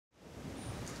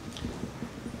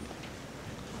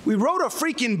We wrote a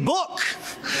freaking book.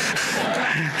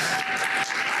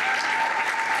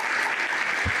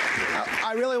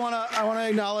 I really want to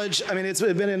acknowledge, I mean, it's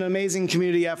been an amazing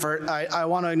community effort. I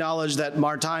want to acknowledge that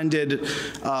Martijn did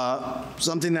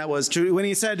something that was true. When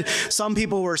he said some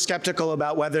people were skeptical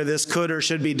about whether this could or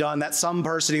should be done, that some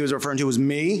person he was referring to was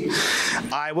me.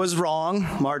 I was wrong.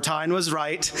 Martijn was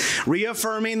right.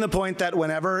 Reaffirming the point that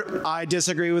whenever I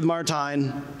disagree with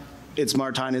Martijn,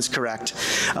 Martijn is correct.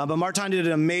 But Martijn did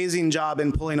an amazing job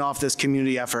in pulling off this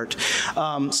community effort.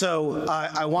 So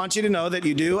I want you to know that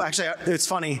you do. Actually, it's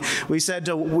funny. We said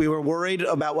we were worried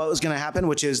about what was going to happen,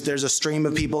 which is there's a stream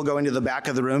of people going to the back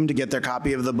of the room to get their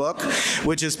copy of the book,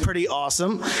 which is pretty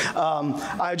awesome. So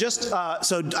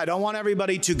I don't want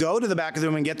everybody to go to the back of the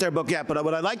room and get their book yet, but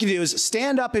what I'd like you to do is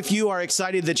stand up if you are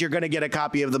excited that you're going to get a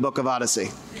copy of the Book of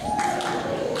Odyssey.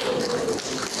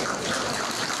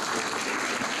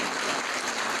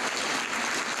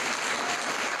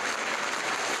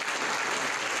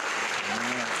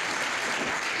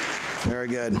 Very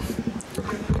good.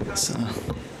 So,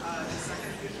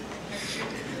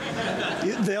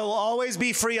 they'll always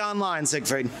be free online,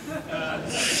 Siegfried.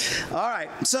 All right.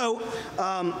 So,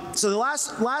 the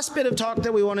last bit of talk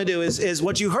that we want to do is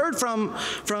what you heard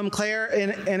from Claire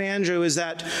and Andrew is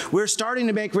that we're starting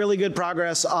to make really good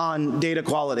progress on data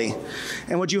quality.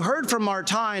 And what you heard from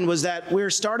Martijn was that we're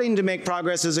starting to make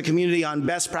progress as a community on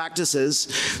best practices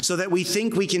so that we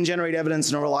think we can generate evidence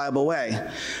in a reliable way.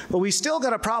 But we still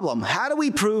got a problem. How do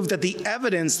we prove that the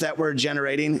evidence that we're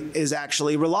generating is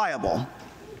actually reliable?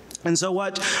 And so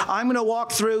what I'm going to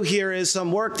walk through here is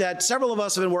some work that several of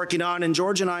us have been working on, and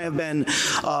George and I have been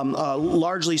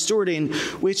largely stewarding,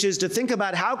 which is to think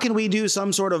about how can we do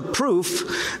some sort of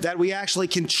proof that we actually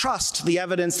can trust the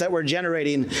evidence that we're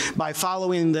generating by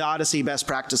following the Odyssey best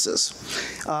practices.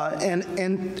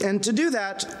 And to do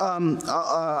that,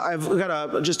 I've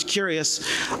got just curious,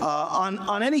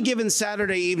 on any given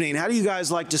Saturday evening, how do you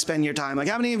guys like to spend your time? Like,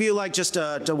 how many of you like just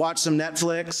to watch some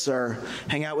Netflix or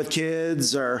hang out with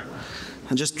kids or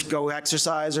just go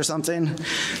exercise or something?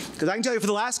 Because I can tell you for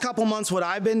the last couple months what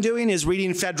I've been doing is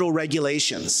reading federal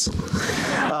regulations.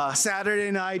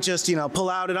 Saturday night, just pull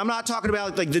out, and I'm not talking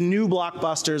about like the new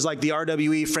blockbusters like the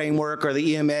RWE framework or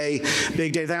the EMA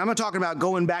big data thing. I'm not talking about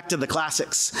going back to the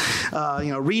classics.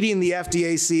 Reading the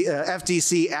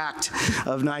FTC Act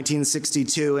of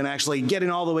 1962 and actually getting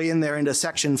all the way in there into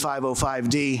Section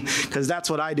 505D, because that's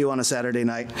what I do on a Saturday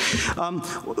night.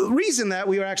 The reason that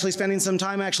we are actually spending some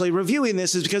time actually reviewing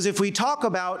this is because if we talk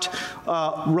about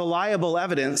reliable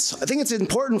evidence, I think it's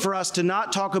important for us to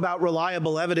not talk about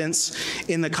reliable evidence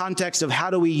in the context of how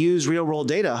do we use real-world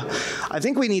data. I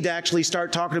think we need to actually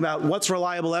start talking about what's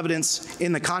reliable evidence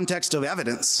in the context of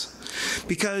evidence.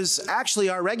 Because actually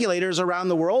our regulators around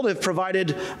the world have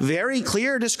provided very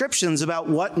clear descriptions about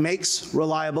what makes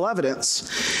reliable evidence.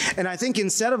 And I think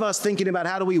instead of us thinking about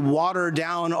how do we water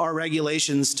down our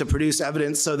regulations to produce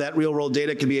evidence so that real-world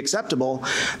data can be acceptable,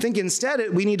 I think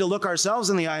instead we need to look ourselves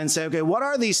in the eye and say, okay, what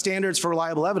are these standards for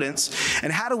reliable evidence,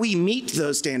 and how do we meet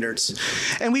those standards?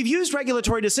 And we've used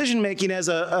regulatory decision-making as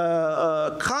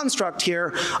a construct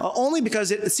here only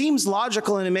because it seems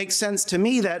logical and it makes sense to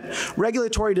me that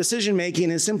regulatory decision-making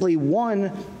is simply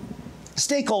one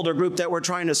stakeholder group that we're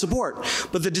trying to support.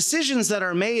 But the decisions that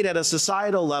are made at a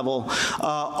societal level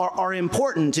are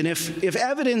important. And if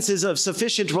evidence is of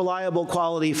sufficient reliable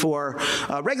quality for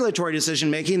regulatory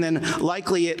decision-making, then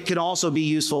likely it can also be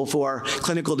useful for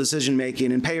clinical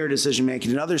decision-making and payer decision-making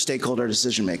and other stakeholder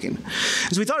decision-making.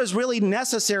 So we thought it was really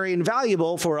necessary and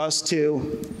valuable for us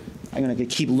to I'm going to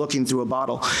keep looking through a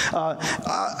bottle.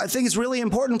 I think it's really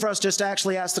important for us just to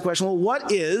actually ask the question, well,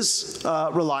 what is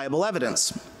reliable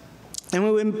evidence? And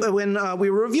when we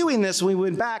were reviewing this, we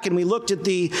went back and we looked at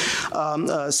the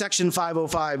Section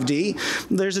 505D.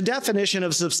 There's a definition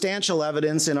of substantial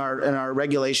evidence in our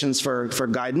regulations for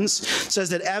guidance. It says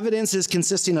that evidence is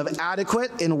consisting of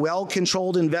adequate and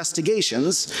well-controlled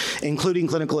investigations, including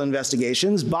clinical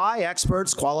investigations, by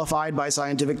experts qualified by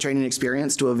scientific training and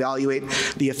experience to evaluate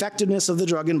the effectiveness of the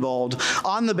drug involved,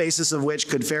 on the basis of which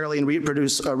could fairly and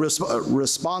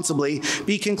responsibly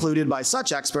be concluded by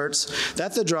such experts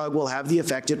that the drug will have the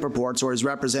effect it purports or is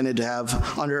represented to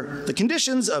have under the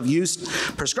conditions of use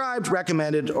prescribed,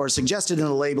 recommended, or suggested in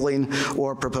the labeling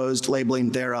or proposed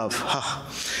labeling thereof.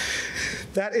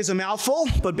 That is a mouthful,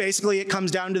 but basically it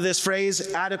comes down to this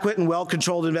phrase, adequate and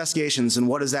well-controlled investigations, and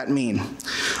what does that mean?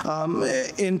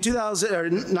 In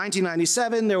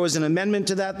 1997, there was an amendment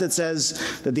to that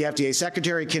says that the FDA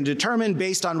secretary can determine,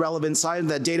 based on relevant science,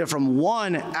 that data from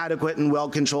one adequate and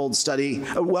well-controlled study,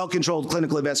 well-controlled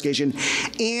clinical investigation,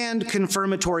 and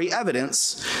confirmatory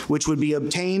evidence, which would be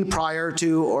obtained prior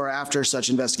to or after such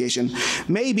investigation,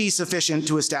 may be sufficient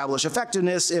to establish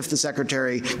effectiveness if the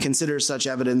secretary considers such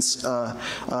evidence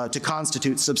to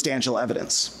constitute substantial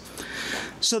evidence.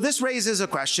 So this raises a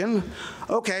question.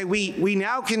 Okay, we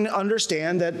now can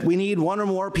understand that we need one or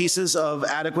more pieces of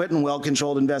adequate and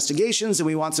well-controlled investigations, and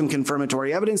we want some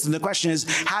confirmatory evidence. And the question is,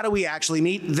 how do we actually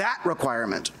meet that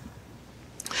requirement?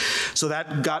 So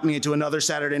that got me to another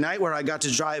Saturday night where I got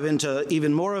to dive into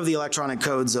even more of the electronic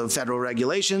codes of federal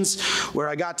regulations, where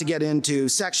I got to get into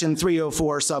Section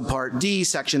 304 Subpart D,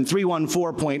 Section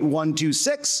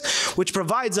 314.126, which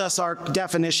provides us our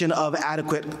definition of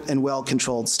adequate and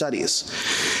well-controlled studies.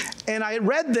 And I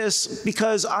read this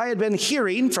because I had been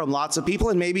hearing from lots of people,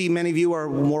 and maybe many of you are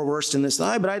more versed in this than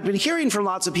I, but I'd been hearing from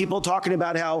lots of people talking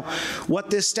about how what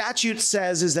this statute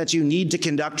says is that you need to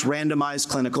conduct randomized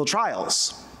clinical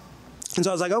trials. And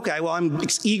so I was like, okay, well, I'm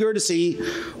eager to see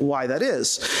why that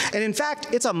is. And in fact,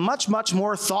 it's a much, much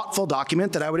more thoughtful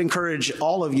document that I would encourage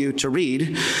all of you to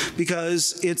read,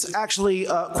 because it's actually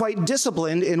quite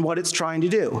disciplined in what it's trying to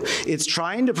do. It's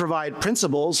trying to provide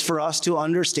principles for us to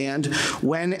understand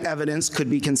when evidence could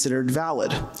be considered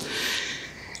valid.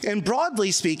 And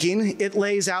broadly speaking, it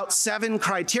lays out 7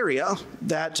 criteria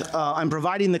that I'm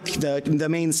providing the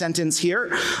main sentence here,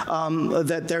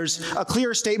 that there's a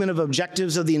clear statement of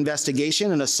objectives of the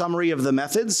investigation and a summary of the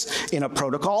methods in a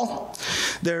protocol.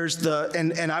 There's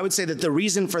and I would say that the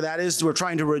reason for that is we're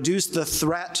trying to reduce the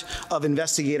threat of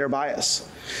investigator bias.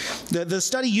 The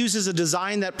study uses a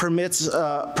design that permits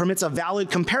a valid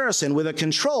comparison with a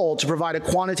control to provide a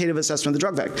quantitative assessment of the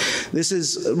drug effect. This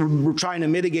is trying to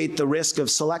mitigate the risk of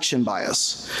selection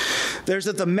bias. There's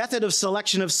that the method of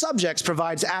selection of subjects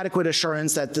provides adequate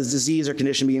assurance that the disease or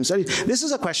condition being studied. This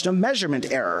is a question of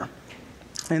measurement error.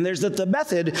 And there's that the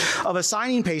method of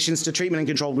assigning patients to treatment and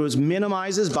control groups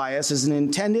minimizes bias as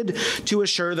intended to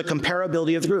assure the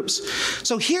comparability of the groups.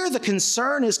 So here the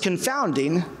concern is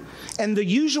confounding, and the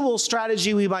usual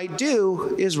strategy we might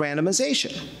do is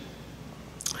randomization.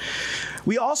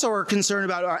 We also are concerned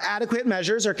about our adequate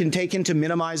measures are taken to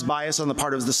minimize bias on the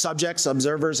part of the subjects,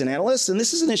 observers, and analysts, and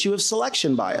this is an issue of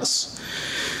selection bias.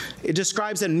 It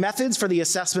describes that methods for the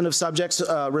assessment of subjects'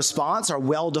 response are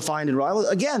well-defined and reliable.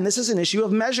 Again, this is an issue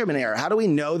of measurement error. How do we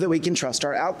know that we can trust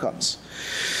our outcomes?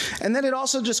 And then it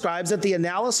also describes that the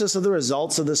analysis of the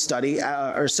results of the study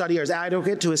is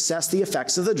adequate to assess the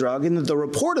effects of the drug, and that the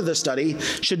report of the study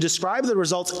should describe the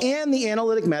results and the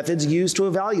analytic methods used to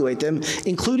evaluate them,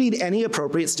 including any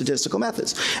appropriate statistical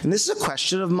methods. And this is a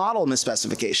question of model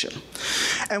misspecification.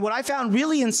 And what I found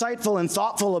really insightful and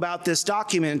thoughtful about this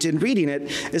document in reading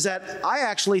it is that I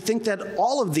actually think that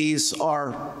all of these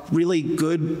are really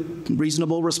good,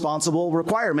 reasonable, responsible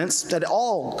requirements that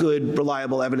all good,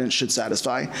 reliable evidence should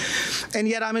satisfy. And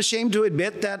yet I'm ashamed to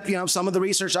admit that, some of the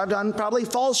research I've done probably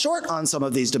falls short on some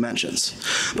of these dimensions.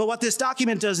 But what this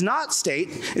document does not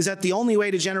state is that the only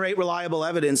way to generate reliable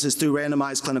evidence is through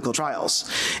randomized clinical trials.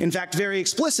 In fact, very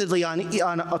explicitly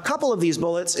on a couple of these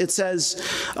bullets, it says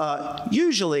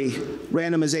usually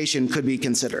randomization could be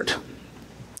considered.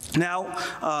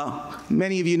 Now,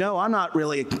 many of you know I'm not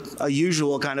really a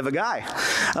usual kind of a guy.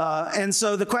 And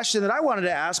so the question that I wanted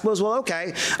to ask was, well,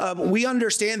 okay, we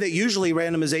understand that usually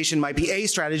randomization might be a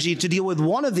strategy to deal with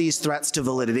one of these threats to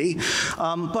validity,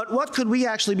 but what could we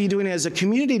actually be doing as a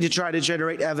community to try to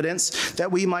generate evidence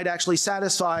that we might actually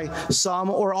satisfy some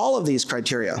or all of these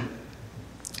criteria?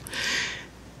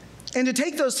 And to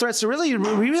take those threats seriously,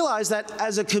 we realize that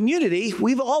as a community,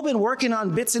 we've all been working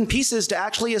on bits and pieces to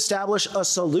actually establish a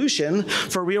solution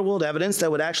for real-world evidence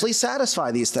that would actually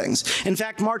satisfy these things. In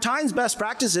fact, Martine's best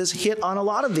practices hit on a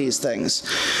lot of these things.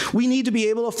 We need to be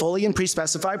able to fully and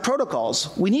pre-specify protocols.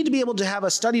 We need to be able to have a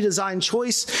study design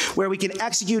choice where we can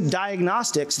execute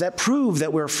diagnostics that prove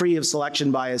that we're free of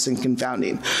selection bias and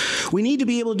confounding. We need to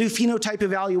be able to do phenotype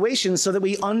evaluations so that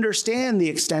we understand the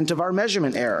extent of our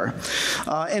measurement error.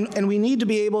 And we need to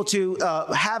be able to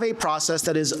have a process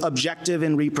that is objective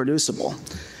and reproducible.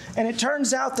 And it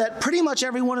turns out that pretty much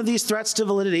every one of these threats to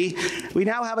validity, we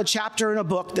now have a chapter in a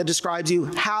book that describes you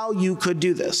how you could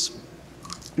do this.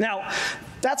 Now,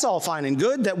 that's all fine and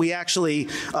good that we actually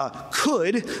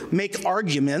could make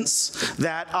arguments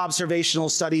that observational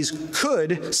studies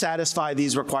could satisfy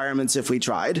these requirements if we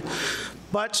tried.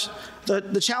 But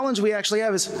the challenge we actually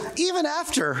have is, even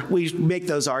after we make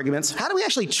those arguments, how do we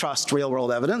actually trust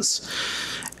real-world evidence?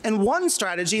 And one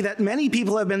strategy that many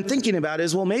people have been thinking about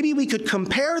is, well, maybe we could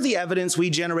compare the evidence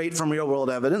we generate from real-world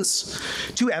evidence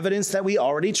to evidence that we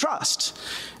already trust,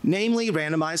 namely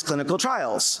randomized clinical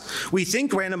trials. We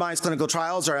think randomized clinical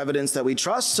trials are evidence that we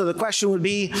trust, so the question would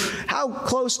be, how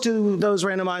close to those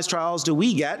randomized trials do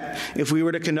we get if we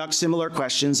were to conduct similar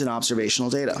questions in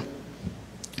observational data?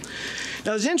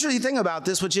 Now, there's an interesting thing about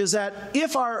this, which is that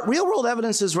if our real-world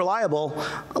evidence is reliable,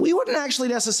 we wouldn't actually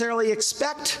necessarily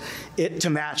expect it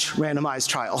to match randomized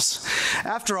trials.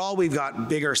 After all, we've got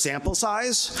bigger sample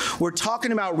size. We're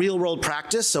talking about real-world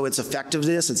practice, so it's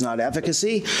effectiveness, it's not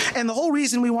efficacy. And the whole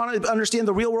reason we want to understand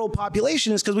the real-world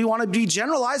population is because we want to be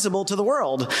generalizable to the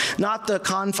world, not the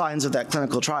confines of that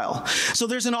clinical trial. So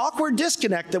there's an awkward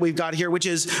disconnect that we've got here, which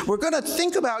is we're going to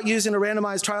think about using a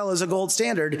randomized trial as a gold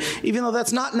standard, even though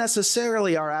that's not necessarily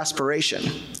our aspiration.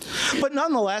 But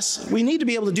nonetheless, we need to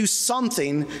be able to do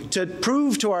something to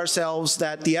prove to ourselves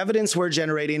that the evidence we're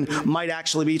generating might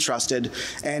actually be trusted,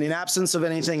 and in absence of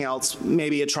anything else,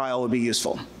 maybe a trial would be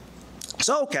useful.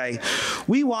 So, okay,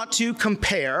 we want to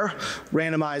compare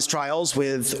randomized trials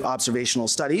with observational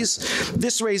studies.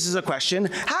 This raises a question: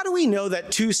 how do we know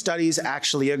that two studies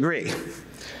actually agree?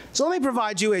 So let me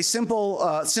provide you a simple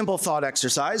thought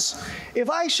exercise. If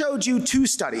I showed you two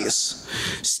studies,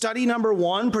 study number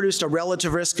 1 produced a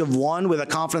relative risk of 1 with a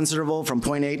confidence interval from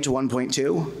 0.8 to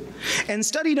 1.2, and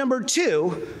study number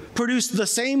 2 produced the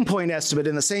same point estimate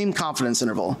in the same confidence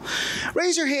interval.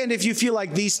 Raise your hand if you feel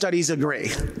like these studies agree.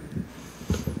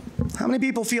 How many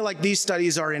people feel like these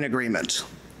studies are in agreement?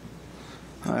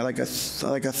 Like a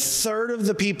third of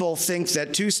the people think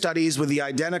that two studies with the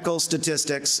identical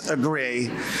statistics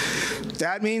agree.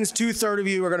 That means 2/3 of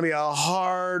you are going to be a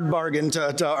hard bargain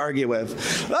to argue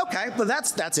with. Okay, but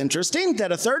that's interesting,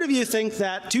 that a third of you think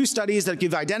that two studies that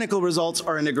give identical results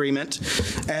are in agreement,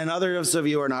 and others of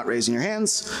you are not raising your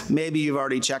hands. Maybe you've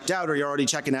already checked out, or you're already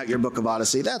checking out your book of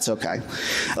OHDSI. That's okay.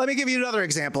 Let me give you another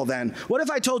example then. What if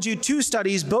I told you two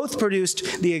studies both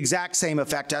produced the exact same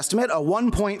effect estimate, a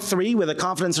 1.3 with a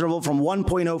confidence interval from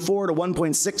 1.04 to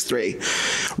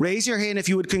 1.63. Raise your hand if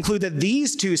you would conclude that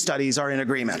these two studies are in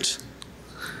agreement.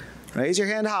 Raise your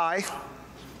hand high.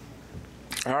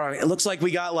 All right, it looks like we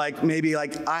got maybe a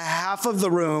half of the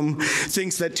room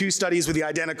thinks that two studies with the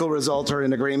identical results are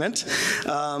in agreement.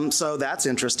 So that's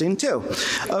interesting too.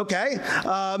 Okay,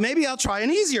 maybe I'll try an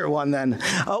easier one then.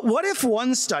 What if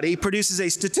one study produces a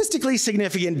statistically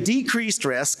significant decreased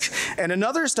risk and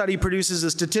another study produces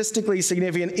a statistically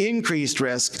significant increased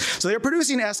risk? So they're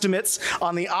producing estimates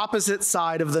on the opposite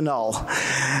side of the null.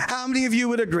 How many of you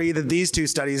would agree that these two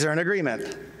studies are in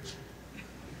agreement?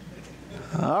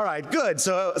 All right, good.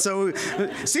 So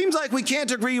it seems like we can't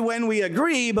agree when we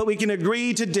agree, but we can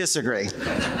agree to disagree.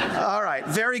 All right,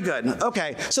 very good.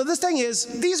 Okay, so this thing is,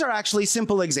 these are actually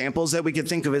simple examples that we could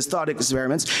think of as thought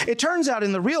experiments. It turns out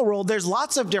in the real world, there's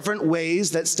lots of different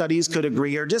ways that studies could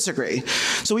agree or disagree.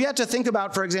 So we have to think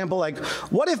about, for example,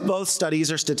 what if both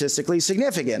studies are statistically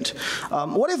significant?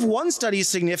 What if one study is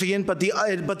significant, but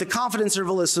the confidence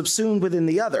interval is subsumed within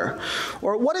the other?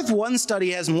 Or what if one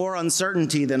study has more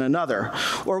uncertainty than another?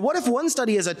 Or what if one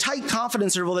study has a tight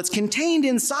confidence interval that's contained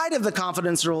inside of the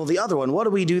confidence interval of the other one? What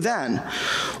do we do then?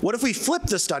 What if we flip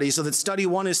the study so that study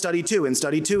 1 is study 2 and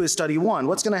study 2 is study 1?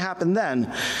 What's going to happen then?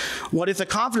 What if the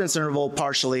confidence interval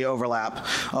partially overlap?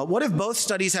 What if both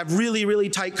studies have really, really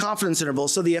tight confidence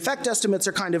intervals, so the effect estimates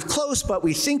are kind of close, but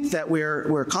we think that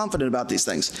we're confident about these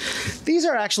things? These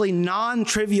are actually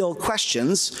non-trivial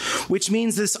questions, which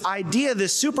means this idea,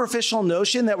 this superficial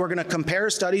notion that we're going to compare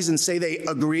studies and say they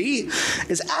agree,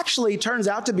 actually turns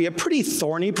out to be a pretty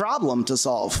thorny problem to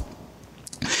solve.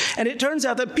 And it turns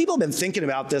out that people have been thinking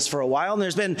about this for a while, and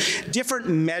there's been different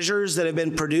measures that have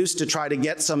been produced to try to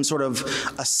get some sort of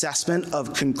assessment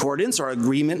of concordance or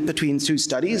agreement between two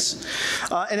studies.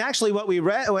 And actually what we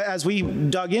read, as we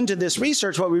dug into this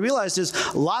research, what we realized is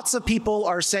lots of people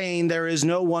are saying there is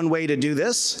no one way to do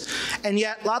this, and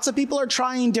yet lots of people are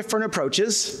trying different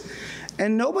approaches,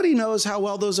 and nobody knows how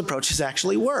well those approaches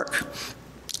actually work.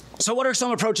 So what are some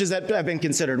approaches that have been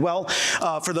considered? Well,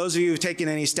 for those of you who've taken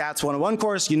any Stats 101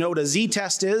 course, you know what a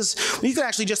z-test is. You can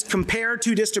actually just compare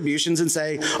two distributions and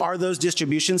say, are those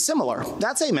distributions similar?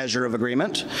 That's a measure of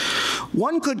agreement.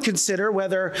 One could consider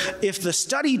whether if the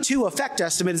study 2 effect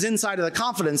estimate is inside of the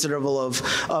confidence interval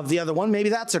of the other one, maybe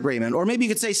that's agreement. Or maybe you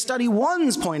could say study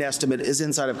 1's point estimate is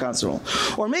inside of confidence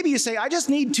interval. Or maybe you say, I just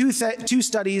need two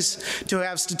studies to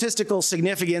have statistical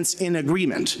significance in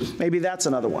agreement. Maybe that's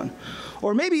another one.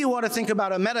 Or maybe you ought to think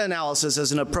about a meta-analysis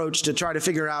as an approach to try to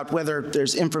figure out whether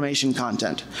there's information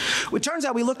content. It turns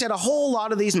out we looked at a whole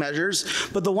lot of these measures,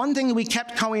 but the one thing that we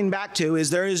kept coming back to is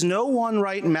there is no one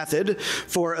right method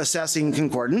for assessing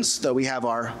concordance, though we have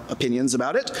our opinions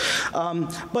about it,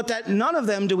 but that none of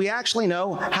them do we actually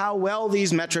know how well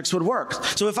these metrics would work.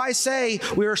 So if I say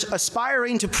we're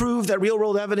aspiring to prove that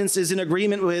real-world evidence is in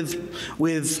agreement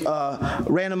with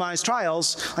randomized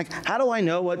trials, like, how do I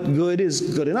know what good is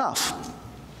good enough?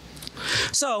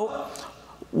 So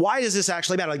why does this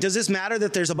actually matter? Like, does this matter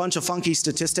that there's a bunch of funky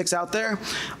statistics out there?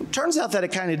 Turns out that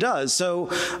it kind of does. So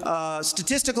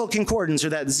statistical concordance, or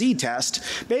that z-test,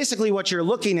 basically what you're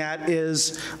looking at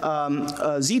is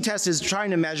a z-test is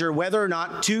trying to measure whether or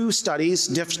not two studies'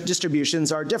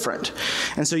 distributions are different.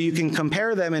 And so you can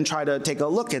compare them and try to take a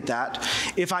look at that.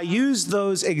 If I use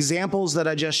those examples that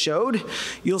I just showed,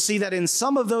 you'll see that in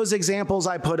some of those examples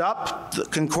I put up, the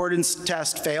concordance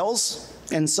test fails,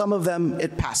 and some of them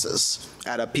it passes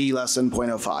at a p less than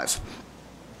 0.05.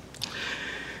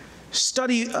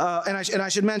 Study, and I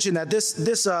should mention that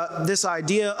this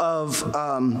idea of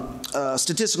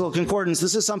statistical concordance,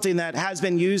 this is something that has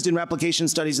been used in replication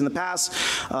studies in the past.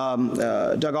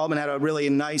 Doug Altman had a really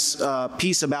nice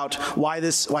piece about why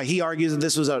he argues that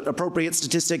this was an appropriate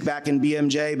statistic back in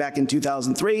BMJ back in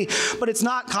 2003, but it's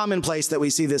not commonplace that we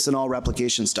see this in all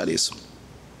replication studies.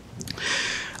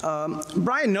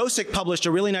 Brian Nosek published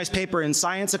a really nice paper in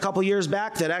Science a couple years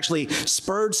back that actually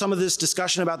spurred some of this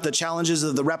discussion about the challenges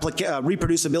of the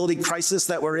reproducibility crisis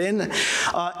that we're in.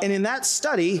 And in that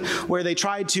study, where they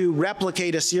tried to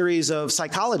replicate a series of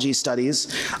psychology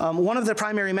studies, one of the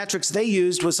primary metrics they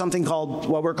used was something called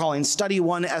what we're calling Study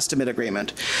 1 Estimate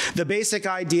Agreement. The basic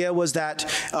idea was that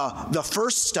the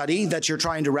first study that you're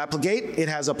trying to replicate, it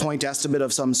has a point estimate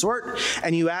of some sort,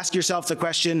 and you ask yourself the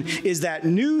question, is that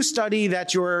new study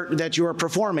that you're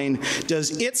performing,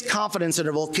 does its confidence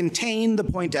interval contain the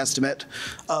point estimate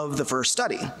of the first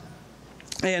study?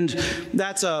 And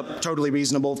that's a totally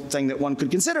reasonable thing that one could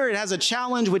consider. It has a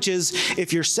challenge, which is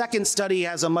if your second study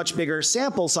has a much bigger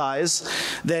sample size,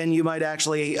 then you might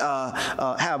actually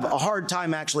have a hard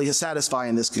time actually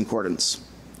satisfying this concordance.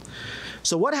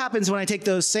 So what happens when I take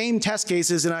those same test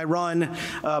cases and I run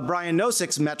Brian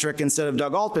Nosek's metric instead of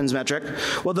Doug Altman's metric?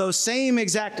 Well, those same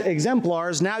exact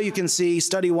exemplars, now you can see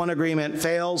study 1 agreement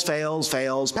fails, fails,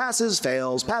 fails, passes,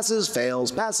 fails, passes,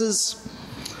 fails, passes.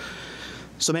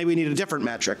 So maybe we need a different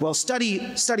metric. Well, study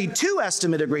 2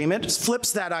 estimate agreement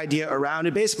flips that idea around.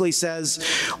 It basically says,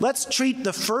 let's treat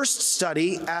the first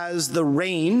study as the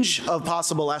range of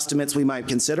possible estimates we might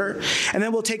consider. And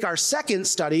then we'll take our second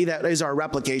study, that is our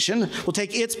replication, we'll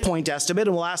take its point estimate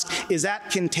and we'll ask, is that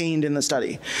contained in the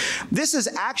study? This is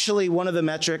actually one of the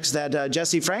metrics that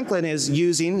Jesse Franklin is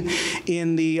using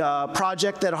in the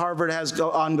project that Harvard has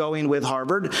ongoing with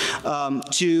Harvard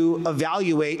to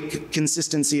evaluate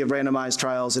consistency of randomized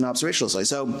trials in observational studies.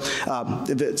 So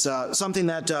if it's something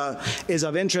that is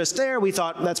of interest there, we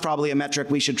thought that's probably a metric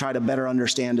we should try to better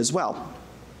understand as well.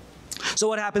 So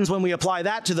what happens when we apply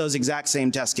that to those exact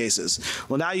same test cases?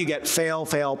 Well, now you get fail,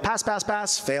 fail, pass, pass,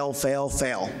 pass, fail, fail,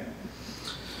 fail.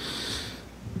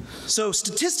 So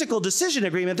statistical decision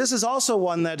agreement, this is also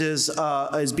one that is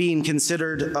being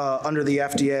considered under the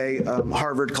FDA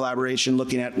Harvard collaboration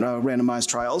looking at randomized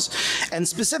trials. And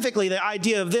specifically, the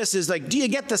idea of this is like, do you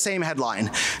get the same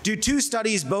headline? Do two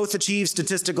studies both achieve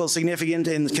statistical significance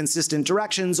in consistent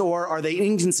directions, or are they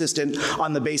inconsistent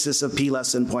on the basis of p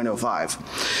less than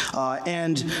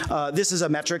 0.05? This is a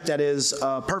metric that is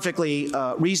perfectly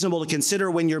reasonable to consider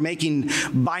when you're making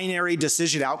binary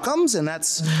decision outcomes, and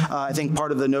that's, I think,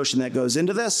 part of the notion that goes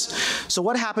into this. So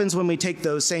what happens when we take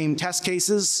those same test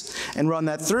cases and run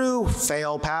that through?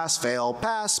 Fail, pass, fail,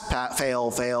 pass,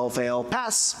 fail, fail, fail,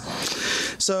 pass.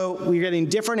 So we're getting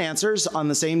different answers on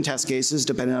the same test cases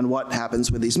depending on what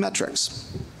happens with these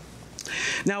metrics.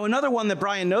 Now, another one that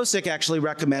Brian Nosek actually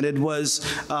recommended was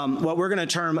what we're going to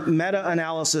term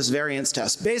meta-analysis variance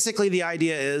test. Basically, the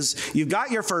idea is you've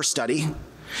got your first study,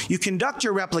 you conduct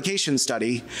your replication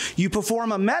study, you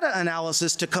perform a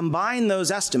meta-analysis to combine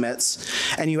those estimates,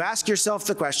 and you ask yourself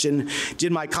the question,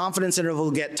 did my confidence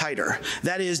interval get tighter?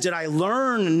 That is, did I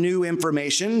learn new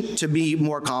information to be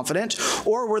more confident,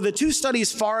 or were the two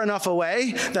studies far enough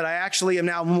away that I actually am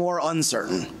now more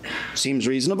uncertain? Seems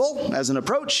reasonable as an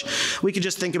approach. We could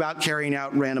just think about carrying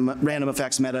out random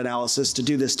effects meta-analysis to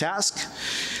do this task.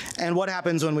 And what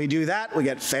happens when we do that? We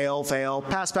get fail, fail,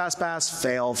 pass, pass, pass,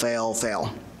 fail, fail,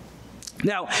 fail.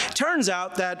 Now, it turns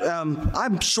out that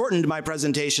I've shortened my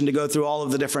presentation to go through all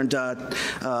of the different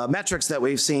metrics that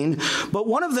we've seen, but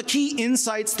one of the key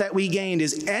insights that we gained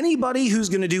is anybody who's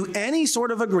going to do any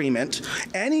sort of agreement,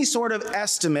 any sort of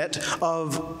estimate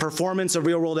of performance of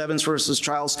real-world evidence versus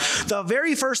trials, the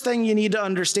very first thing you need to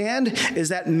understand is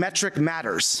that metric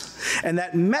matters, and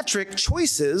that metric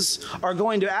choices are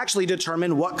going to actually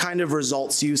determine what kind of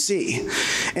results you see.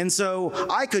 And so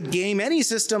I could game any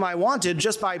system I wanted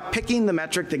just by picking the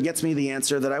metric that gets me the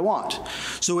answer that I want.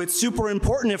 So it's super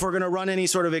important if we're going to run any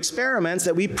sort of experiments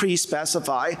that we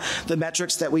pre-specify the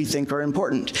metrics that we think are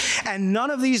important. And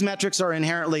none of these metrics are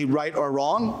inherently right or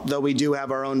wrong, though we do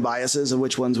have our own biases of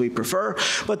which ones we prefer,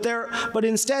 but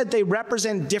instead they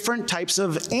represent different types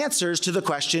of answers to the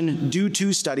question, do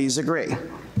two studies agree?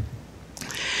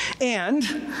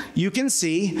 And you can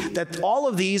see that all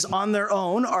of these on their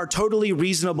own are totally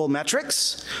reasonable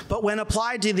metrics, but when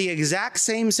applied to the exact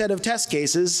same set of test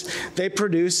cases, they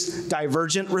produce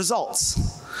divergent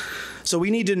results. So we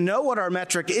need to know what our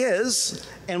metric is,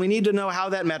 and we need to know how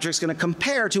that metric is going to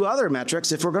compare to other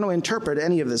metrics if we're going to interpret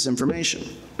any of this information.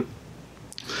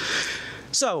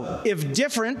 So if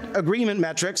different agreement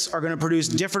metrics are going to produce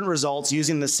different results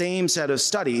using the same set of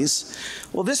studies,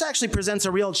 well, this actually presents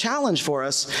a real challenge for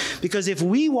us, because if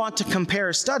we want to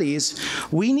compare studies,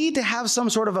 we need to have some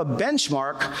sort of a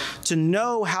benchmark to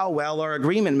know how well our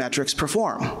agreement metrics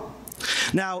perform.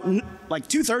 Now, like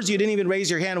 2/3 of you didn't even raise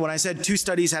your hand when I said two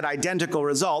studies had identical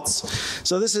results.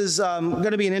 So this is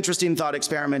going to be an interesting thought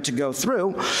experiment to go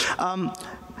through.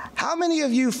 How many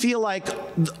of you feel like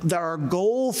our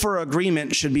goal for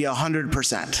agreement should be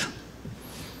 100%?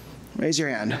 Raise your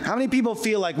hand. How many people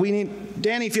feel like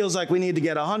Danny feels like we need to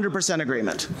get 100%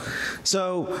 agreement?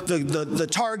 So the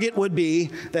target would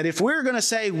be that if we're going to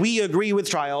say we agree with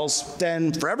trials,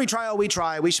 then for every trial we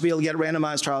try, we should be able to get a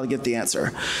randomized trial to get the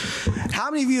answer. How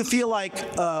many of you feel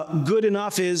like good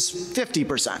enough is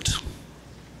 50%?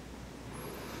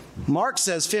 Mark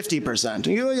says 50%.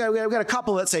 We've got a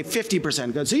couple that say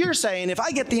 50% good. So you're saying if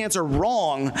I get the answer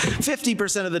wrong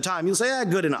 50% of the time, you'll say,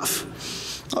 good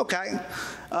enough. Okay.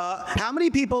 How many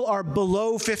people are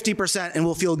below 50% and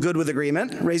will feel good with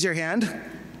agreement? Raise your hand.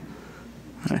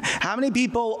 How many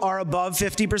people are above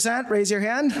 50%? Raise your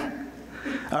hand.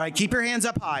 All right, keep your hands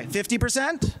up high.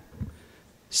 50%?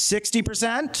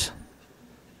 60%?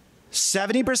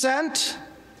 70%?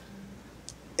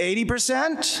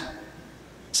 80%?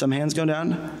 Some hands go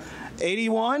down.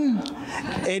 81,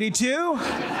 82,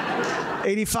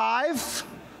 85,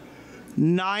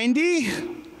 90,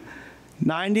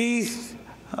 90.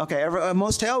 Okay,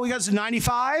 most tail, we got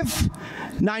 95,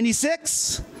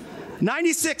 96.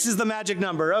 96 is the magic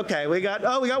number. Okay, we got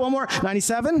one more.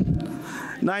 97,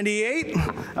 98.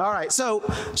 All right, so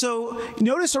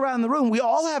notice around the room, we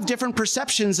all have different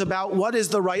perceptions about what is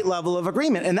the right level of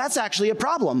agreement, and that's actually a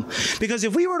problem. Because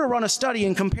if we were to run a study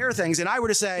and compare things, and I were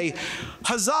to say,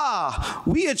 huzzah,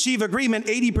 we achieve agreement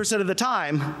 80% of the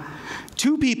time,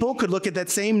 two people could look at that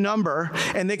same number,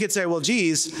 and they could say, well,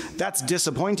 geez, that's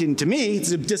disappointing to me,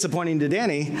 it's disappointing to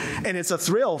Danny, and it's a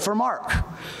thrill for Mark.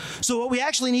 So what we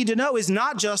actually need to know is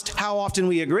not just how often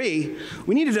we agree,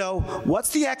 we need to know what's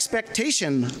the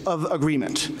expectation of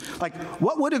agreement. Like,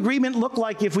 what would agreement look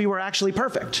like if we were actually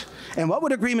perfect? And what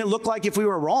would agreement look like if we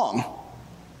were wrong?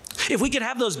 If we could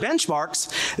have those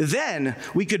benchmarks, then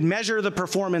we could measure the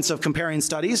performance of comparing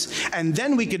studies, and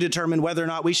then we could determine whether or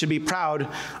not we should be proud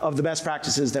of the best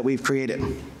practices that we've created.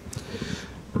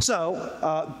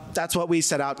 So that's what we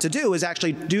set out to do, is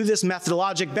actually do this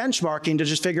methodologic benchmarking to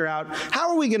just figure out how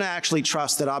are we going to actually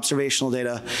trust that observational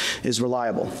data is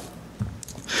reliable.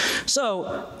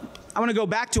 So I want to go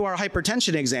back to our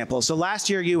hypertension example. So last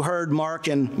year you heard Mark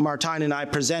and Martijn and I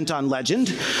present on Legend,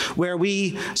 where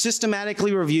we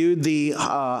systematically reviewed the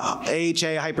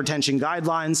AHA hypertension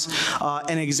guidelines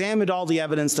and examined all the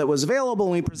evidence that was available,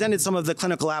 and we presented some of the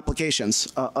clinical applications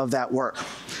of that work.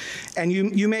 And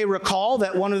you may recall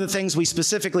that one of the things we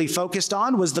specifically focused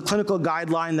on was the clinical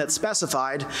guideline that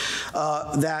specified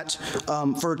that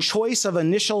for choice of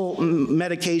initial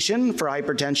medication for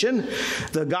hypertension,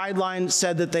 the guideline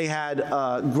said that they had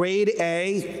grade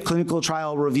A clinical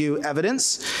trial review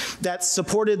evidence that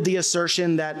supported the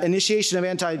assertion that initiation of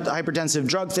antihypertensive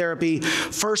drug therapy,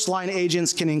 first-line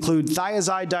agents can include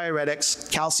thiazide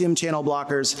diuretics, calcium channel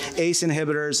blockers, ACE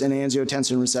inhibitors, and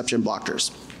angiotensin reception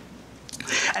blockers.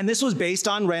 And this was based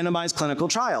on randomized clinical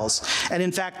trials. And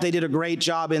in fact, they did a great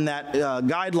job in that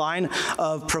guideline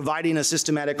of providing a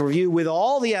systematic review with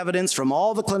all the evidence from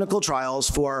all the clinical trials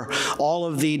for all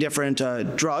of the different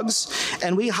drugs.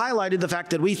 And we highlighted the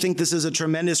fact that we think this is a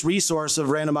tremendous resource of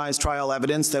randomized trial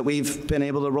evidence that we've been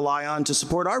able to rely on to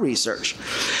support our research.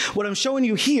 What I'm showing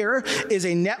you here is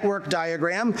a network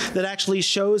diagram that actually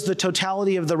shows the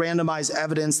totality of the randomized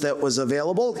evidence that was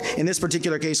available. In this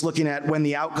particular case, looking at when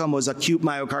the outcome was acute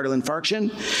myocardial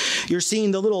infarction. You're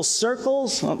seeing the little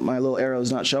circles. Oh, my little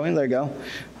arrow's not showing. There you go.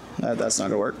 That's not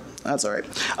going to work. That's all right.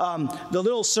 The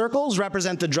little circles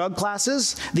represent the drug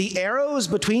classes. The arrows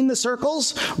between the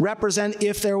circles represent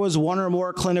if there was one or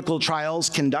more clinical trials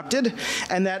conducted.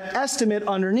 And that estimate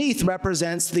underneath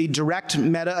represents the direct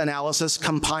meta-analysis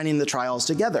combining the trials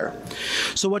together.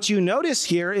 So what you notice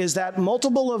here is that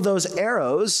multiple of those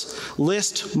arrows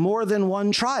list more than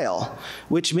one trial,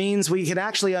 which means we can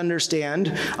actually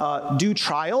understand, do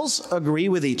trials agree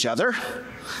with each other?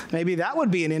 Maybe that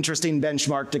would be an interesting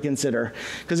benchmark to consider.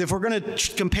 Because if we're going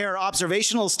to compare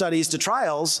observational studies to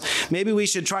trials, maybe we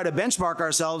should try to benchmark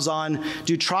ourselves on,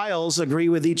 do trials agree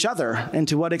with each other, and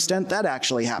to what extent that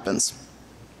actually happens.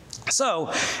 So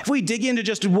if we dig into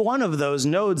just one of those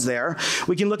nodes there,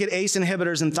 we can look at ACE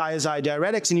inhibitors and thiazide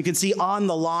diuretics, and you can see on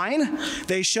the line,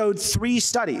 they showed 3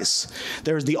 studies.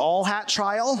 There's the ALL-HAT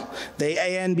trial, the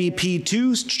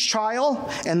ANBP2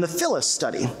 trial, and the Phyllis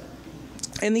study.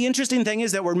 And the interesting thing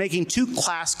is that we're making 2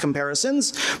 class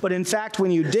comparisons, but in fact,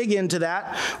 when you dig into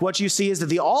that, what you see is that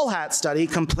the ALL-HAT study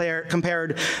compared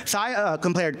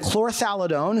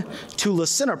chlorthalidone to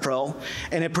lisinopril,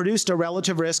 and it produced a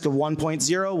relative risk of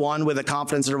 1.01 with a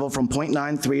confidence interval from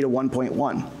 0.93 to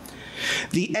 1.1.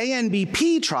 The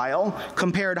ANBP trial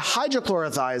compared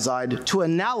hydrochlorothiazide to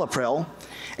enalapril,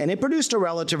 and it produced a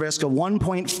relative risk of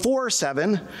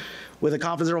 1.47 with a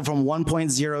confidence interval from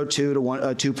 1.02 to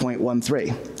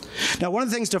 2.13. Now, one of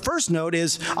the things to first note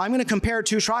is I'm going to compare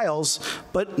 2 trials,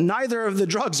 but neither of the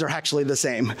drugs are actually the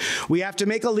same. We have to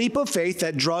make a leap of faith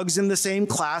that drugs in the same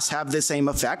class have the same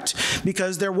effect,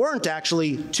 because there weren't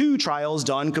actually 2 trials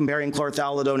done comparing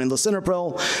chlorthalidone and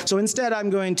lisinopril. So instead, I'm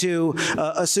going to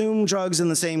assume drugs in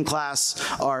the same class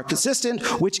are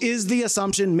consistent, which is the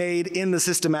assumption made in the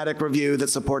systematic review that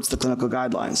supports the clinical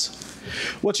guidelines.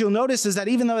 What you'll notice is that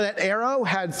even though that arrow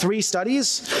had 3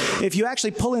 studies, if you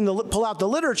actually pull out the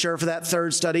literature for that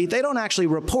 3rd study, they don't actually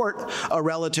report a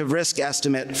relative risk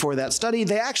estimate for that study.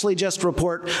 They actually just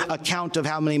report a count of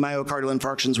how many myocardial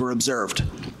infarctions were observed.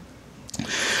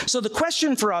 So the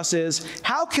question for us is,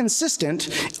 how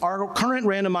consistent are current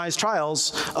randomized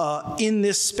trials in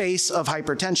this space of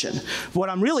hypertension? What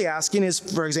I'm really asking is,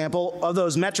 for example, of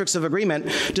those metrics of agreement,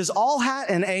 does ALL-HAT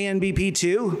and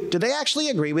ANBP2, do they actually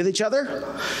agree with each other?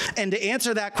 And to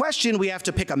answer that question, we have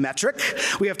to pick a metric,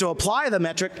 we have to apply the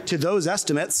metric to those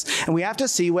estimates, and we have to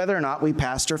see whether or not we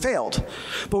passed or failed.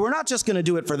 But we're not just going to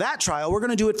do it for that trial, we're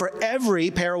going to do it for every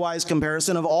pairwise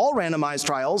comparison of all randomized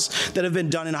trials that have been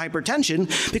done in hypertension,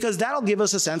 because that'll give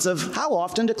us a sense of how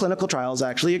often do clinical trials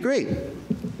actually agree.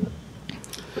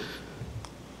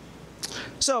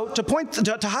 So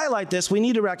to highlight this, we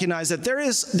need to recognize that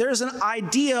there's an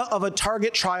idea of a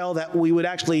target trial that we would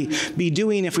actually be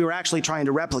doing if we were actually trying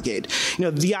to replicate. You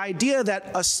know, the idea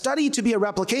that a study to be a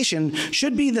replication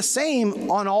should be the same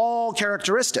on all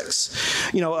characteristics.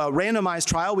 You know, a randomized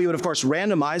trial, we would of course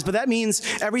randomize, but that means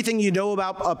everything you know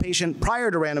about a patient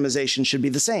prior to randomization should be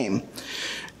the same.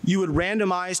 You would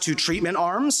randomize to treatment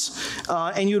arms,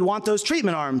 and you'd want those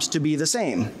treatment arms to be the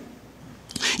same.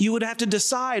 You would have to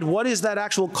decide what is that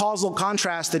actual causal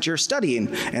contrast that you're studying,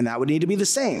 and that would need to be the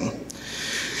same.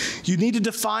 You need to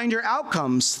define your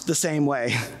outcomes the same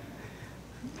way.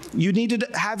 You need to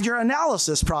have your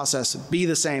analysis process be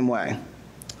the same way.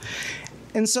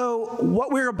 And so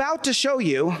what we're about to show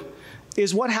you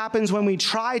is what happens when we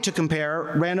try to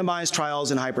compare randomized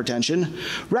trials in hypertension,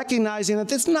 recognizing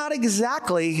that it's not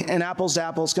exactly an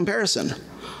apples-to-apples comparison.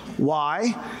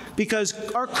 Why?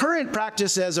 Because our current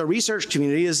practice as a research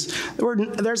community is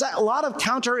there's a lot of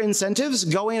counter-incentives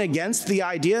going against the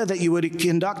idea that you would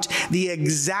conduct the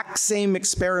exact same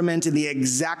experiment in the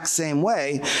exact same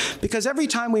way, because every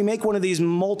time we make one of these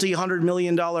multi-$100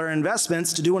 million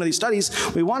investments to do one of these studies,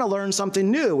 we want to learn something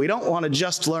new. We don't want to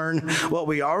just learn what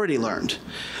we already learned.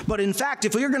 But in fact,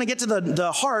 if we are going to get to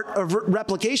the heart of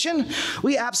replication,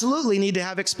 we absolutely need to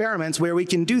have experiments where we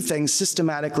can do things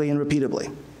systematically and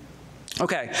repeatably.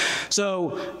 Okay,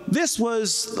 so this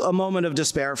was a moment of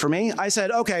despair for me. I said,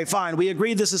 okay, fine, we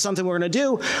agreed this is something we're going to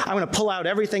do. I'm going to pull out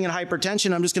everything in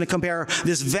hypertension. I'm just going to compare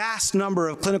this vast number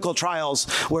of clinical trials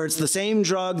where it's the same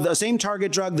drug, the same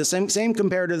target drug, the same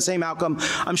comparator, the same outcome.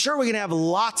 I'm sure we can have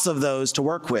lots of those to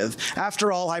work with.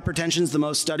 After all, hypertension is the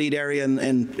most studied area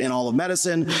in all of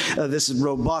medicine. This is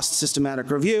robust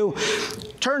systematic review.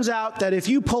 Turns out that if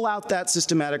you pull out that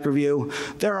systematic review,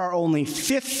 there are only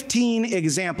 15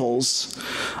 examples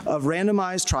of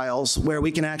randomized trials where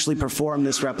we can actually perform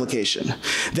this replication.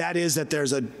 That is, that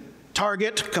there's a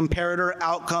target, comparator,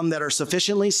 outcome that are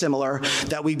sufficiently similar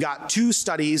that we've got two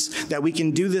studies that we can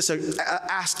do this,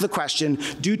 ask the question,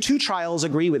 do two trials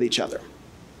agree with each other?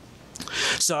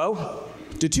 So,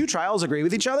 do two trials agree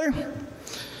with each other?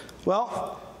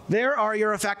 Well, there are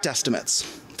your effect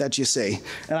estimates that you see.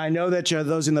 And I know that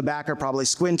those in the back are probably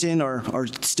squinting or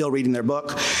still reading their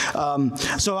book.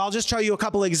 So I'll just show you a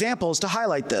couple examples to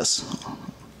highlight this.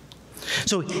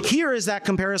 So here is that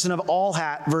comparison of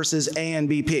all-HAT versus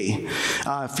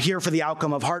ANBP, here for the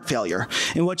outcome of heart failure.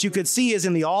 And what you could see is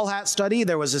in the all-HAT study,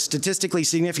 there was a statistically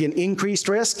significant increased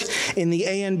risk. In the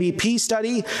ANBP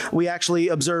study, we actually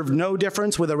observed no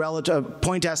difference with a relative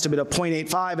point estimate of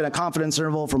 0.85 and a confidence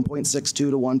interval from 0.62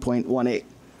 to 1.18.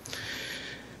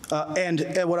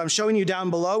 And what I'm showing you down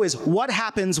below is what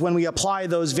happens when we apply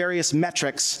those various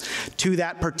metrics to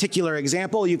that particular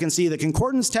example. You can see the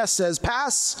concordance test says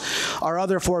pass, our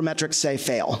other four metrics say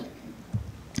fail.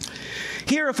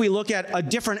 Here, if we look at a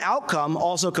different outcome,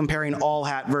 also comparing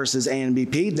all-HAT versus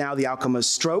ANBP, now the outcome is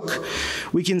stroke,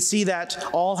 we can see that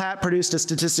all-HAT produced a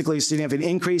statistically significant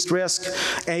increased risk,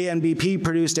 ANBP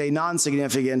produced a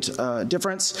non-significant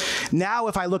difference. Now,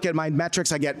 if I look at my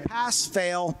metrics, I get pass,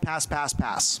 fail, pass, pass,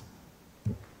 pass.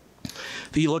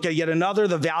 If you look at yet another,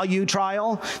 the value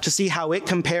trial, to see how it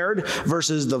compared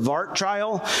versus the VART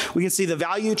trial, we can see the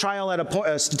value trial had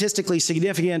a statistically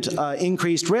significant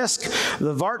increased risk.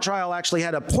 The VART trial actually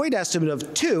had a point estimate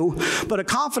of 2, but a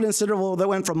confidence interval that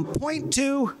went from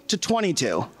 0.2 to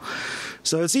 22.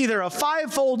 So it's either a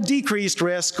 5-fold decreased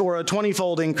risk or a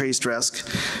 20-fold increased risk.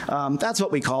 That's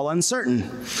what we call uncertain.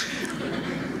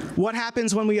 What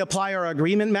happens when we apply our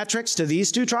agreement metrics to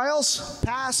these two trials?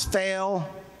 Pass, fail,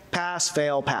 pass,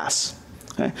 fail, pass.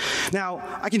 Okay. Now,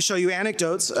 I can show you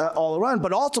anecdotes all around,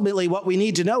 but ultimately what we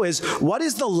need to know is what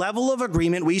is the level of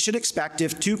agreement we should expect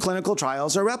if two clinical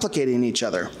trials are replicating each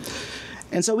other?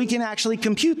 And so we can actually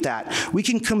compute that. We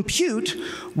can compute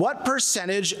what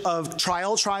percentage of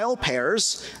trial-trial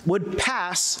pairs would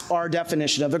pass our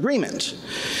definition of agreement.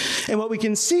 And what we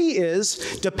can see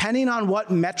is, depending on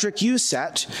what metric you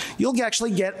set, you'll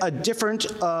actually get a different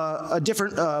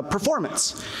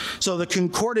performance. So the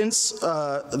concordance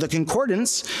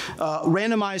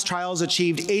randomized trials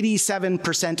achieved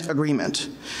 87% agreement.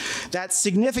 That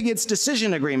significance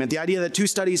decision agreement, the idea that two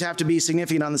studies have to be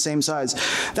significant on the same size,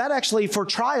 that actually for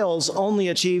trials only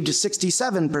achieved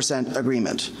 67%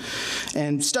 agreement.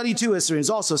 And study 2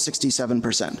 is also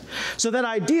 67%. So that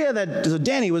idea that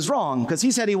Danny was wrong, because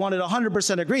he said he wanted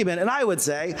 100% agreement, and I would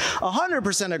say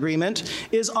 100% agreement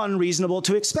is unreasonable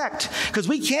to expect, because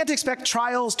we can't expect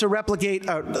trials to replicate,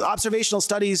 observational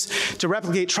studies to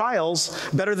replicate trials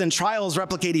better than trials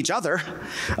replicate each other.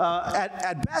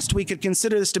 At best, we could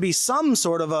consider this to be some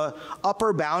sort of a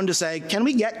upper bound to say, can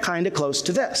we get kind of close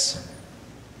to this?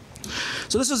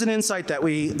 So this was an insight that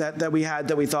we had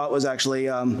that we thought was actually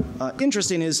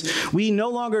interesting, is we no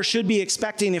longer should be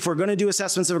expecting, if we're going to do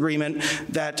assessments of agreement,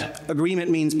 that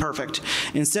agreement means perfect.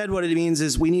 Instead, what it means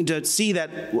is we need to see that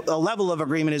a level of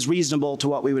agreement is reasonable to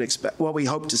what we would expect, what we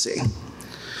hope to see.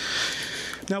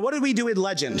 Now, what did we do in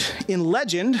Legend? In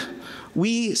Legend,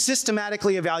 we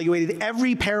systematically evaluated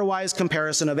every pairwise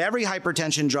comparison of every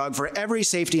hypertension drug for every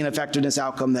safety and effectiveness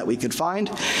outcome that we could find.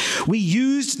 We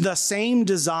used the same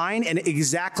design and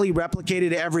exactly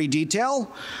replicated every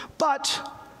detail, but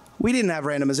we didn't have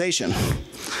randomization.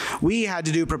 We had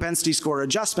to do propensity score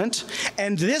adjustment,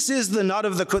 and this is the nut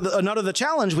of the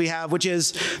challenge we have, which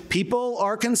is people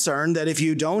are concerned that if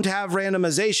you don't have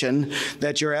randomization,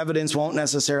 that your evidence won't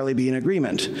necessarily be in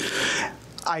agreement.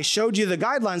 I showed you the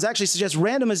guidelines actually suggest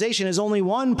randomization is only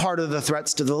one part of the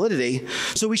threats to validity.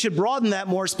 So we should broaden that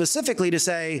more specifically to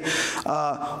say,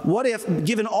 what if,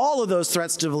 given all of those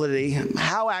threats to validity,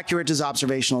 how accurate does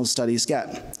observational studies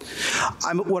get?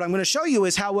 What I'm going to show you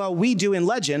is how well we do in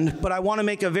Legend, but I want to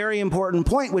make a very important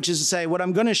point, which is to say what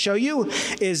I'm going to show you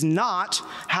is not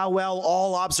how well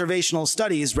all observational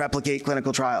studies replicate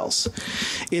clinical trials.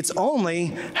 It's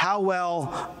only how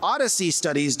well OHDSI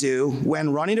studies do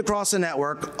when running across a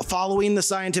network, following the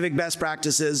scientific best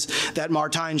practices that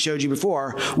Martijn showed you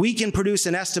before. We can produce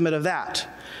an estimate of that.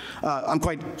 I'm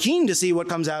quite keen to see what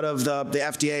comes out of the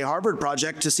FDA Harvard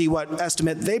project to see what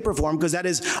estimate they perform, because that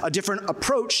is a different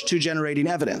approach to generating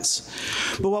evidence.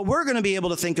 But what we're going to be able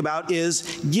to think about is,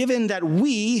 given that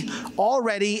we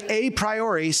already a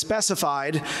priori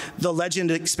specified the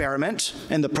legend experiment,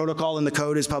 and the protocol and the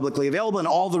code is publicly available, and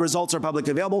all the results are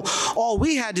publicly available, all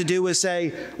we had to do was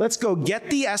say, let's go get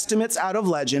the estimates out of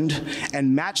legend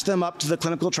and match them up to the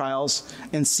clinical trials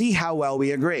and see how well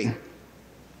we agree.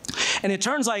 And it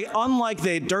turns like, unlike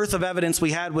the dearth of evidence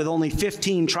we had with only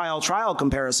 15 trial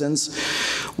comparisons,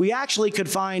 we actually could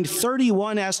find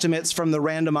 31 estimates from the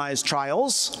randomized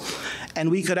trials,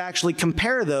 and we could actually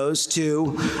compare those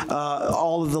to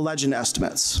all of the legend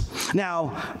estimates.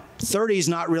 Now, 30 is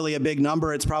not really a big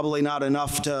number. It's probably not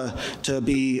enough to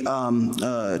be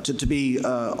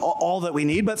all that we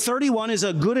need, but 31 is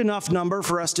a good enough number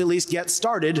for us to at least get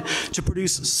started to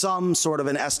produce some sort of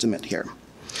an estimate here.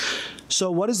 So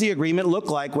what does the agreement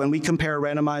look like when we compare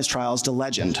randomized trials to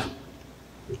legend?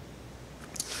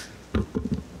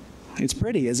 It's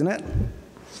pretty, isn't it?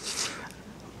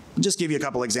 I'll just give you a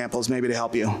couple examples maybe to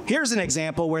help you. Here's an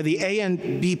example where the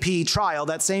ANBP trial,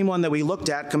 that same one that we looked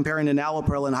at comparing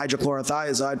enalapril and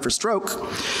hydrochlorothiazide for stroke,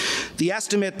 the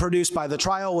estimate produced by the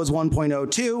trial was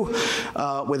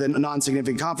 1.02 with a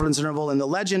non-significant confidence interval, and the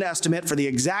legend estimate for the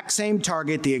exact same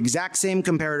target, the exact same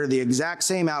comparator, the exact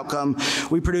same outcome,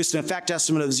 we produced an effect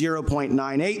estimate of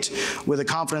 0.98 with a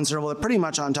confidence interval pretty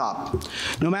much on top.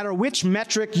 No matter which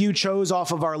metric you chose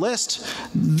off of our list,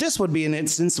 this would be an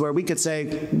instance where we could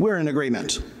say we're in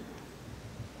agreement.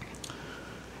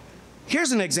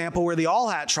 Here's an example where the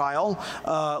all-hat trial,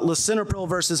 lisinopril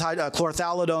versus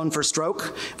chlorthalidone for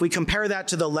stroke, if we compare that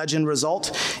to the legend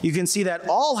result, you can see that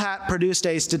all-hat produced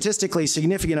a statistically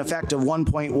significant effect of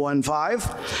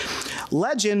 1.15.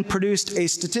 Legend produced a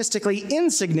statistically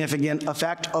insignificant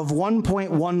effect of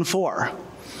 1.14.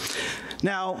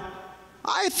 Now,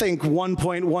 I think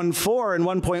 1.14 and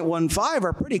 1.15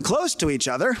 are pretty close to each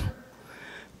other,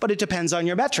 but it depends on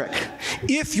your metric.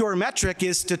 If your metric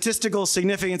is statistical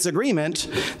significance agreement,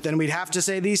 then we'd have to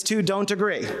say these two don't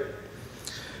agree.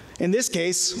 In this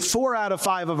case, 4 out of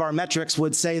 5 of our metrics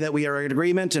would say that we are in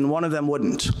agreement, and 1 of them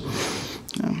wouldn't.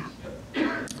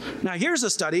 Now here's a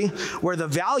study where the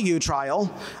value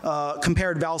trial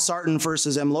compared valsartan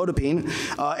versus amlodipine,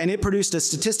 and it produced a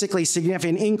statistically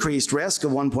significant increased risk of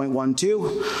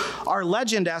 1.12. Our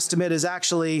legend estimate is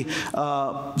actually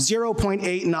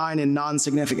 0.89 and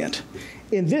non-significant.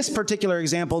 In this particular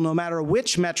example, no matter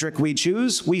which metric we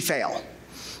choose, we fail.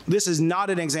 This is not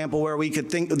an example where we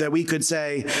could think that we could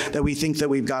say that we think that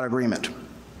we've got agreement.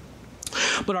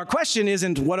 But our question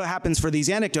isn't what happens for these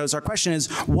anecdotes. Our question is,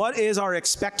 what is our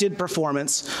expected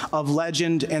performance of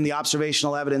legend and the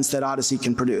observational evidence that OHDSI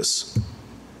can produce?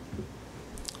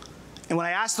 And when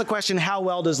I ask the question, how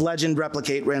well does legend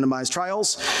replicate randomized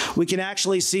trials, we can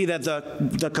actually see that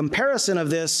the comparison of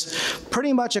this,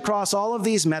 pretty much across all of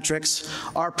these metrics,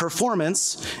 our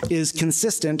performance is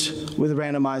consistent with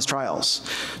randomized trials.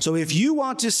 So if you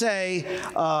want to say,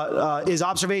 can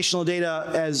observational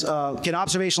data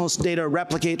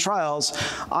replicate trials,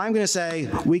 I'm going to say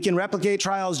we can replicate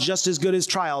trials just as good as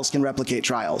trials can replicate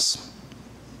trials.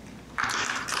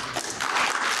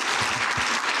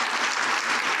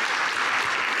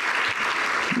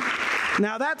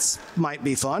 Now that might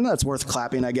be fun. That's worth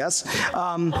clapping, I guess.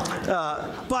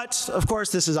 But of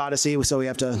course, this is OHDSI, so we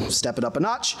have to step it up a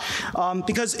notch,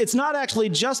 because it's not actually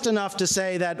just enough to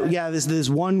say that, yeah, this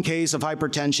is one case of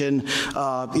hypertension,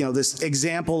 this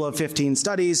example of 15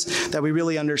 studies, that we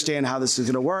really understand how this is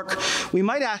going to work. We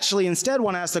might actually instead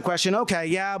want to ask the question, okay,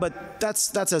 yeah, but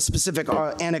that's a specific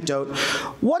anecdote.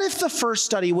 What if the first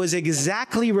study was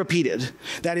exactly repeated?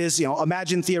 That is,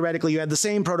 imagine theoretically you had the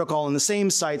same protocol and the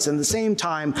same sites and the same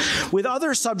time with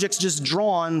other subjects just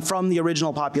drawn from the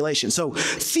original population. So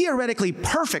theoretically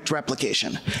perfect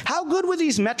replication. How good would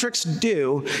these metrics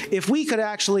do if we could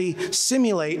actually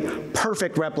simulate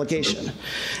perfect replication?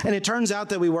 And it turns out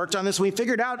that we worked on this. We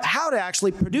figured out how to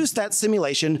actually produce that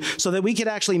simulation so that we could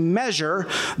actually measure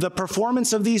the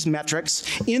performance of these metrics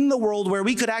in the world where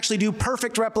we could actually do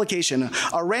perfect replication,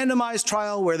 a randomized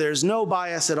trial where there's no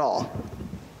bias at all.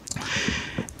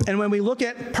 And when we look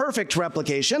at perfect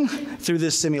replication through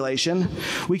this simulation,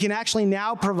 we can actually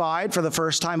now provide for the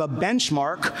first time a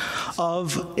benchmark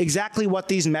of exactly what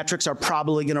these metrics are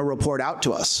probably going to report out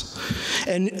to us.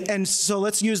 And so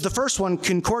let's use the first one,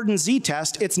 concordance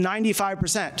z-test. It's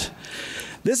 95%.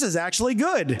 This is actually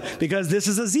good because this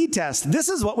is a z-test. This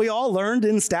is what we all learned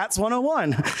in Stats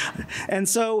 101. And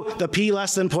so the p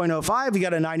less than 0.05, we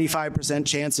got a 95%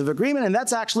 chance of agreement, and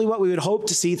that's actually what we would hope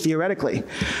to see theoretically.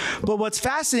 But what's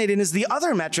fascinating is the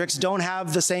other metrics don't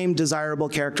have the same desirable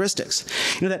characteristics.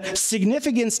 You know, that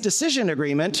significance decision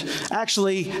agreement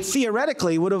actually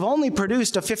theoretically would have only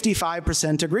produced a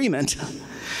 55% agreement.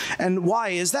 And why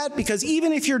is that? Because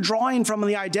even if you're drawing from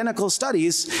the identical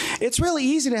studies, it's really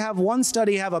easy to have one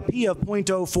study have a p of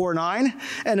 0.049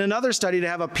 and another study to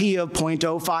have a p of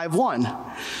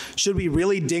 0.051. Should we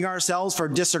really ding ourselves for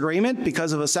disagreement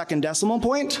because of a second decimal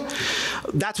point?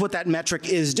 That's what that metric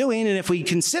is doing, and if we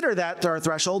consider that our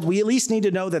threshold, we at least need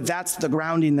to know that that's the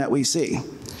grounding that we see.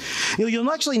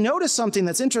 You'll actually notice something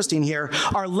that's interesting here.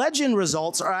 Our legend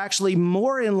results are actually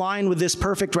more in line with this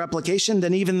perfect replication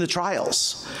than even the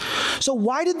trials. So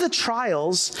why did the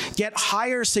trials get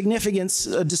higher significance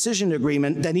decision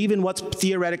agreement than even what's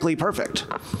theoretically perfect?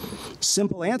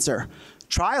 Simple answer.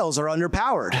 Trials are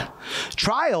underpowered.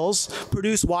 Trials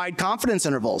produce wide confidence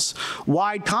intervals.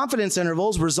 Wide confidence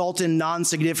intervals result in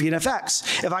non-significant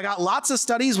effects. If I got lots of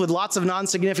studies with lots of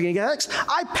non-significant effects,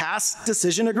 I pass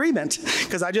decision agreement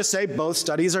because I just say both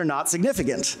studies are not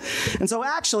significant. And so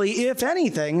actually, if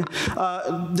anything,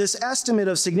 this estimate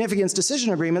of significance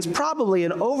decision agreement is probably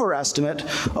an overestimate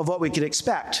of what we could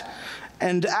expect.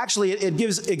 And actually, it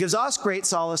gives us great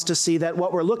solace to see that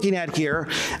what we're looking at here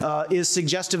is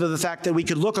suggestive of the fact that we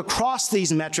could look across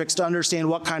these metrics to understand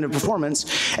what kind of performance.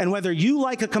 And whether you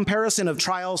like a comparison of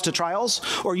trials to trials,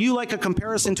 or you like a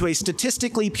comparison to a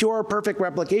statistically pure perfect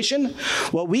replication,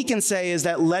 what we can say is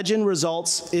that legend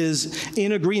results is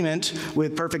in agreement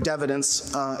with perfect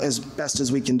evidence as best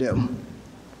as we can do.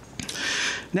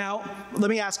 Now, let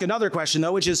me ask another question,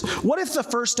 though, which is, what if the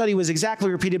first study was exactly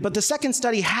repeated, but the second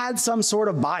study had some sort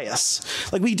of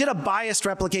bias? Like, we did a biased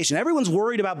replication. Everyone's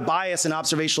worried about bias in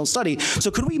observational study,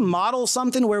 so could we model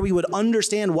something where we would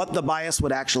understand what the bias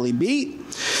would actually be?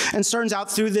 And it turns out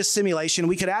through this simulation,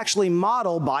 we could actually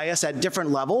model bias at different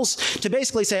levels to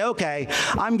basically say, okay,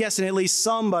 I'm guessing at least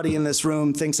somebody in this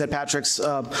room thinks that Patrick's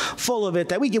full of it,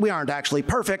 that we aren't actually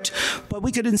perfect, but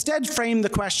we could instead frame the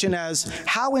question as,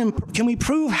 can we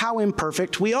prove how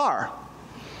imperfect we are?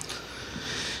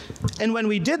 And when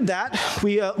we did that,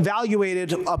 we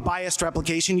evaluated a biased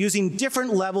replication using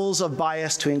different levels of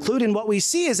bias to include, and what we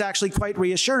see is actually quite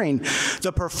reassuring.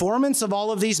 The performance of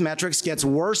all of these metrics gets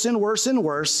worse and worse and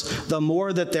worse the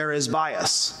more that there is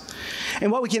bias.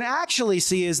 And what we can actually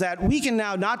see is that we can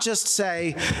now not just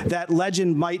say that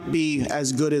legend might be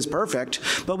as good as perfect,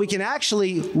 but we can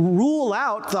actually rule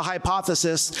out the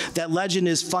hypothesis that legend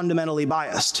is fundamentally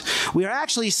biased. We are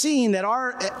actually seeing that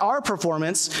our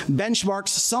performance benchmarks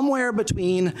somewhere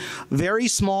between very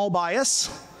small bias,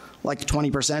 like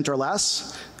 20% or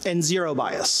less, and zero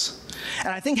bias. And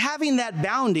I think having that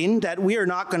bounding, that we are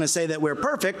not going to say that we're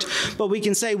perfect, but we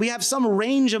can say we have some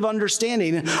range of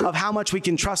understanding of how much we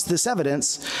can trust this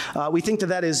evidence, we think that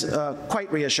that is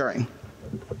quite reassuring.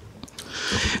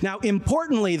 Now,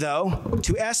 importantly, though,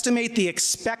 to estimate the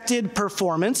expected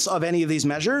performance of any of these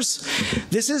measures,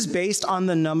 this is based on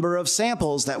the number of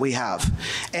samples that we have.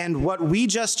 And what we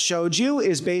just showed you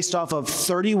is based off of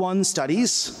 31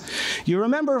 studies. You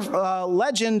remember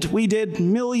legend, we did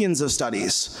millions of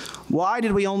studies. Why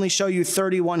did we only show you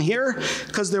 31 here?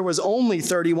 Because there was only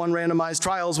 31 randomized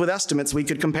trials with estimates we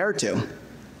could compare to.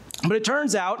 But it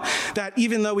turns out that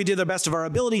even though we did the best of our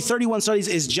ability, 31 studies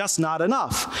is just not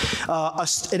enough.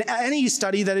 Any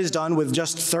study that is done with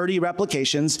just 30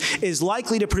 replications is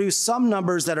likely to produce some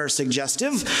numbers that are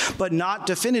suggestive, but not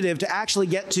definitive to actually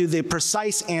get to the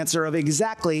precise answer of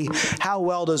exactly how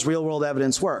well does real-world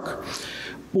evidence work.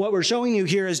 What we're showing you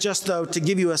here is just, though, to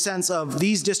give you a sense of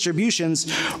these distributions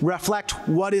reflect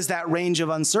what is that range of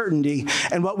uncertainty.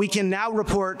 And what we can now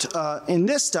report in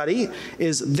this study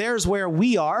is there's where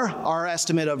we are, our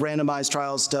estimate of randomized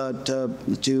trials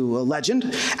to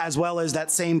legend, as well as that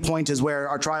same point is where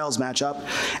our trials match up.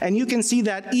 And you can see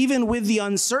that even with the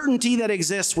uncertainty that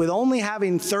exists with only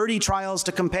having 30 trials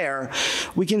to compare,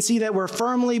 we can see that we're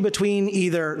firmly between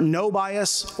either no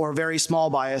bias or very small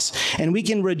bias, and we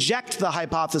can reject the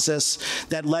hypothesis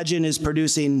that legend is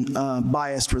producing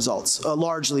biased results,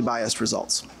 largely biased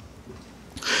results.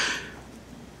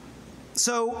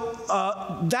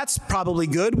 So that's probably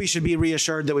good. We should be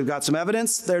reassured that we've got some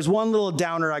evidence. There's one little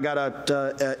downer I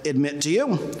gotta admit to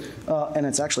you, and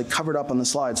it's actually covered up on the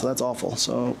slide, so that's awful.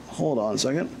 So hold on a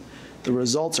second. The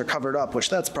results are covered up, which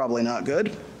that's probably not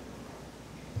good.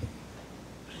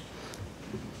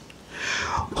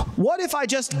 What if I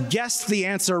just guessed the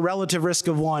answer relative risk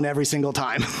of 1 every single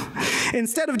time?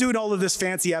 instead of doing all of this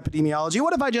fancy epidemiology,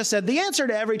 what if I just said the answer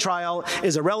to every trial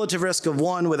is a relative risk of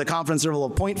 1 with a confidence interval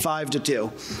of 0.5 to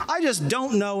 2? I just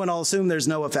don't know, and I'll assume there's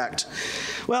no effect.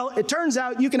 Well, it turns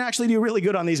out you can actually do really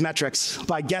good on these metrics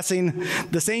by guessing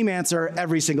the same answer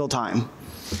every single time.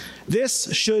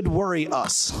 This should worry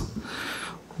us.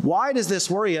 Why does this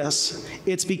worry us?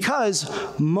 It's because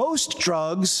most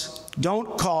drugs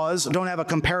don't have a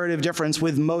comparative difference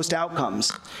with most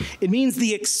outcomes. It means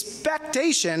the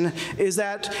expectation is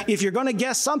that if you're going to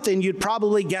guess something, you'd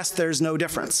probably guess there's no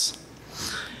difference.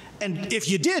 And if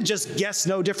you did just guess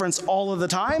no difference all of the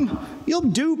time, you'll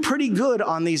do pretty good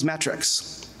on these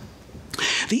metrics.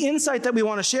 The insight that we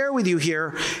want to share with you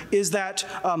here is that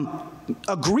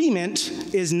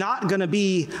agreement is not going to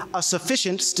be a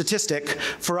sufficient statistic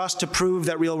for us to prove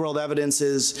that real-world evidence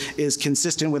is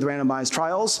consistent with randomized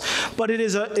trials, but it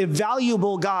is a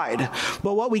valuable guide.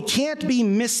 But what we can't be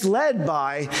misled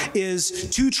by is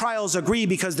 2 trials agree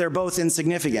because they're both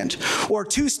insignificant, or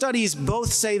 2 studies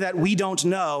both say that we don't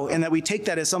know and that we take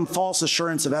that as some false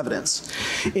assurance of evidence.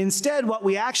 Instead, what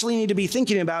we actually need to be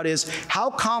thinking about is how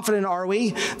confident are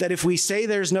we that if we say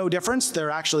there's no difference,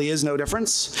 there actually is no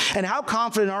difference, and how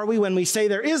confident are we when we say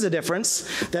there is a difference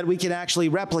that we can actually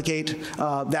replicate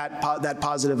that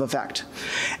positive effect.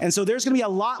 And so there's going to be a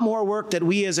lot more work that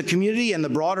we as a community and the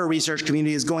broader research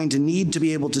community is going to need to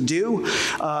be able to do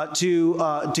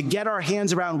to get our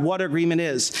hands around what agreement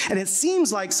is. And it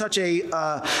seems like such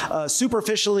a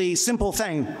superficially simple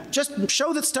thing. Just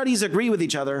show that studies agree with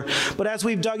each other. But as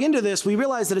we've dug into this, we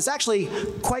realize that it's actually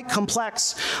quite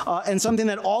complex and something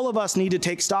that all of us need to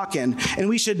take stock in. And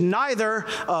we should neither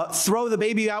throw the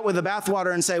baby out with the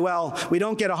bathwater and say, well, we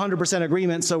don't get 100%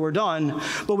 agreement, so we're done.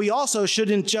 But we also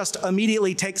shouldn't just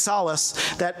immediately take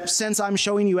solace that since I'm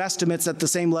showing you estimates at the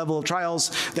same level of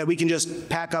trials, that we can just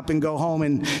pack up and go home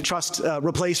and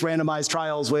replace randomized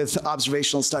trials with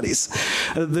observational studies.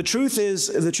 The truth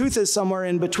is somewhere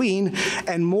in between,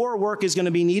 and more work is going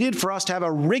to be needed for us to have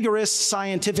a rigorous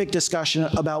scientific discussion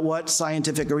about what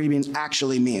scientific agreement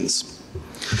actually means.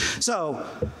 So,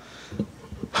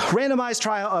 randomized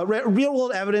trial,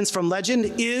 real-world evidence from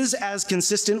legend is as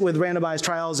consistent with randomized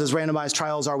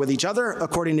trials are with each other,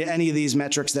 according to any of these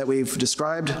metrics that we've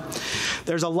described.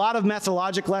 There's a lot of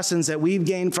methodologic lessons that we've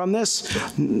gained from this.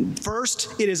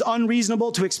 First, it is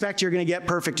unreasonable to expect you're going to get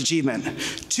perfect achievement.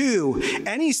 2,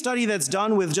 any study that's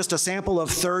done with just a sample of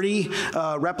 30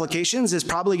 replications is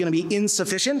probably going to be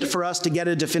insufficient for us to get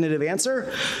a definitive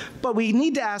answer. But we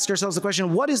need to ask ourselves the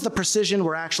question, what is the precision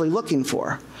we're actually looking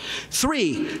for?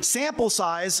 3, sample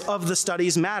size of the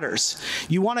studies matters.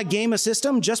 You want to game a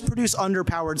system, just produce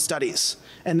underpowered studies,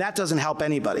 and that doesn't help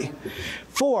anybody.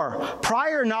 4,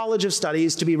 prior knowledge of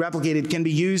studies to be replicated can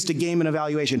be used to game an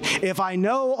evaluation. If I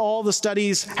know all the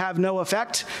studies have no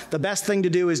effect, the best thing to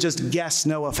do is just guess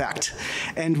no effect.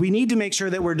 And we need to make sure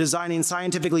that we're designing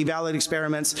scientifically valid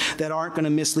experiments that aren't going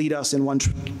to mislead us in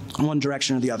one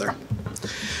direction or the other.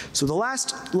 So the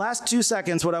last 2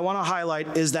 seconds, what I want to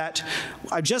highlight is that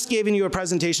I've just given you a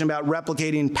presentation about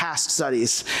replicating past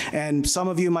studies. And some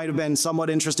of you might have been somewhat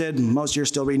interested. Most of you are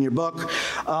still reading your book.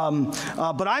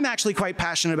 But I'm actually quite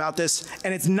passionate about this.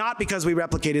 And it's not because we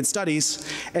replicated studies.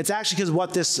 It's actually because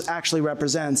what this actually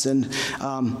represents. And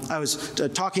I was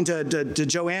talking to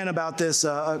Joanne about this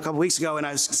a couple weeks ago, and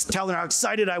I was telling her how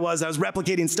excited I was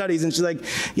replicating studies. And she's like,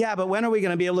 yeah, but when are we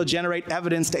going to be able to generate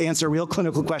evidence to answer real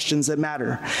clinical questions that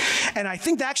matter? And I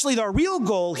think that actually our real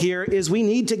goal here is we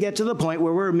need to get to the point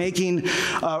where we're making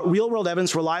real-world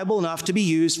evidence reliable enough to be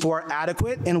used for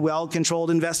adequate and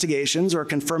well-controlled investigations or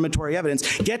confirmatory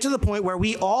evidence. Get to the point where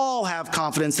we all have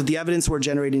confidence that the evidence we're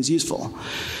generating is useful.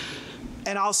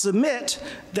 And I'll submit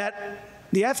that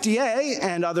the FDA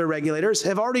and other regulators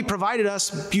have already provided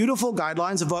us beautiful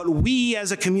guidelines of what we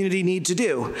as a community need to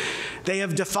do. They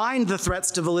have defined the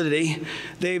threats to validity.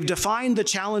 They've defined the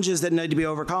challenges that need to be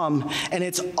overcome. And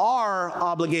it's our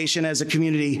obligation as a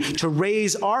community to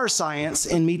raise our science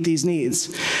and meet these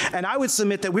needs. And I would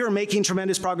submit that we're making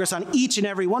tremendous progress on each and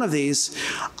every one of these.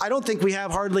 I don't think we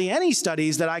have hardly any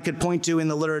studies that I could point to in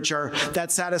the literature that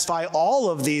satisfy all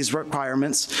of these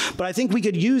requirements. But I think we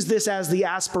could use this as the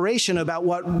aspiration about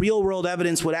what real-world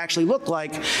evidence would actually look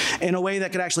like in a way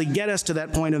that could actually get us to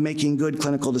that point of making good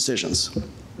clinical decisions.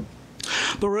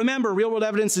 But remember, real-world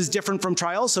evidence is different from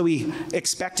trials, so we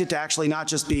expect it to actually not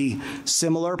just be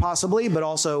similar, possibly, but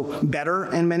also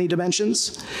better in many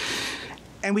dimensions.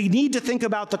 And we need to think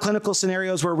about the clinical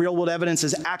scenarios where real-world evidence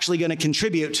is actually going to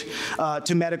contribute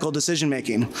to medical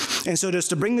decision-making. And so just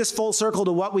to bring this full circle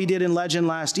to what we did in Legend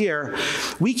last year,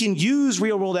 we can use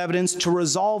real-world evidence to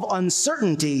resolve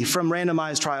uncertainty from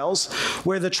randomized trials,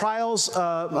 where the trials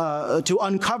to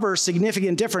uncover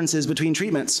significant differences between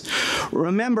treatments.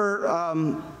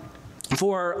 Remember,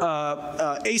 for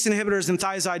ACE inhibitors and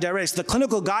thiazide diuretics, the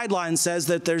clinical guideline says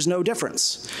that there's no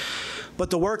difference. But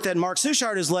the work that Mark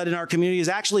Suchard has led in our community is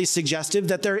actually suggestive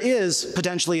that there is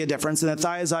potentially a difference and that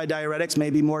thiazide diuretics may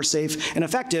be more safe and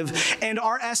effective. And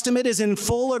our estimate is in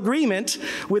full agreement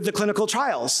with the clinical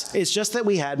trials. It's just that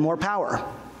we had more power.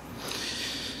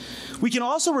 We can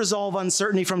also resolve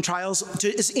uncertainty from trials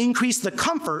to increase the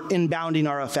comfort in bounding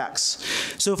our effects.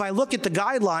 So if I look at the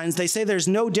guidelines, they say there's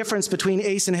no difference between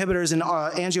ACE inhibitors and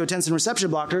angiotensin receptor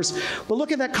blockers, but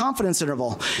look at that confidence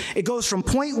interval. It goes from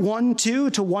 0.12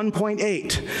 to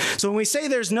 1.8. So when we say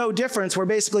there's no difference, we're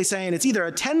basically saying it's either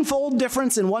a 10-fold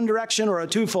difference in one direction or a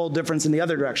 2-fold difference in the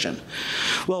other direction.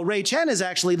 Well, Ray Chen is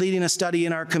actually leading a study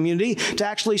in our community to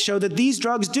actually show that these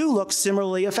drugs do look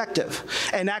similarly effective,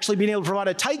 and actually being able to provide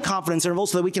a tight confidence interval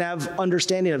so that we can have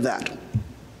understanding of that.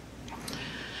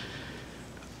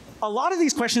 A lot of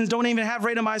these questions don't even have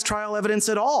randomized trial evidence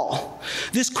at all.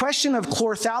 This question of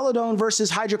chlorthalidone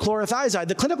versus hydrochlorothiazide,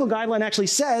 the clinical guideline actually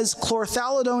says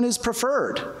chlorthalidone is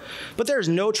preferred, but there's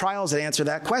no trials that answer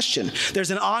that question. There's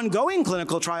an ongoing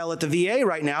clinical trial at the VA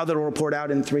right now that will report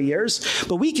out in 3 years,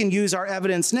 but we can use our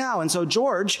evidence now. And so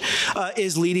George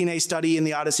is leading a study in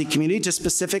the OHDSI community to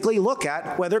specifically look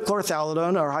at whether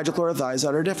chlorthalidone or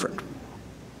hydrochlorothiazide are different.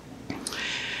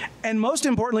 And most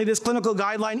importantly, this clinical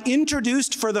guideline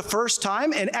introduced for the first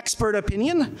time an expert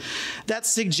opinion that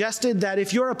suggested that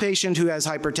if you're a patient who has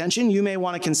hypertension, you may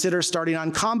want to consider starting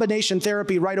on combination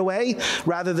therapy right away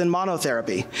rather than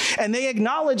monotherapy. And they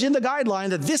acknowledge in the guideline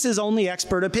that this is only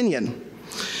expert opinion.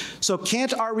 So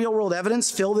can't our real-world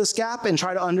evidence fill this gap and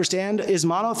try to understand, is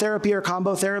monotherapy or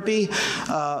combo therapy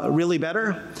really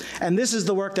better? And this is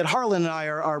the work that Harlan and I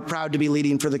are proud to be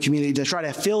leading for the community, to try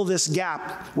to fill this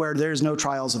gap where there's no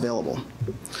trials available.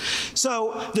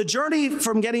 So the journey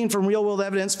from getting from real-world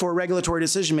evidence for regulatory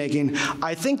decision-making,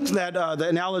 I think that the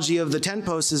analogy of the tent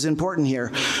post is important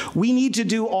here. We need to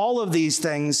do all of these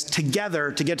things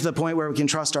together to get to the point where we can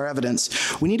trust our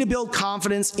evidence. We need to build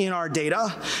confidence in our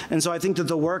data, and so I think that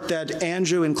the work that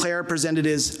Andrew and Claire presented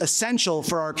is essential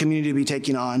for our community to be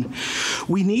taking on.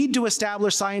 We need to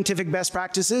establish scientific best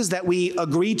practices that we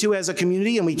agree to as a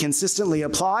community and we consistently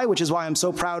apply, which is why I'm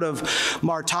so proud of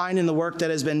Martijn and the work that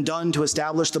has been done to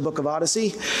establish the Book of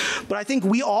Odyssey. But I think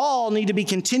we all need to be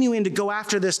continuing to go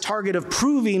after this target of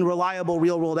proving reliable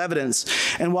real-world evidence.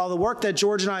 And while the work that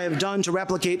George and I have done to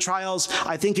replicate trials,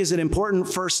 I think is an important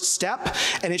first step,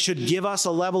 and it should give us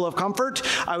a level of comfort,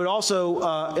 I would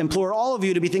also implore all of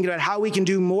you to be thinking about how we can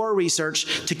do more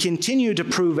research to continue to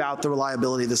prove out the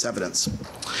reliability of this evidence.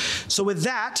 So with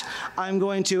that, I'm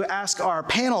going to ask our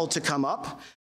panel to come up.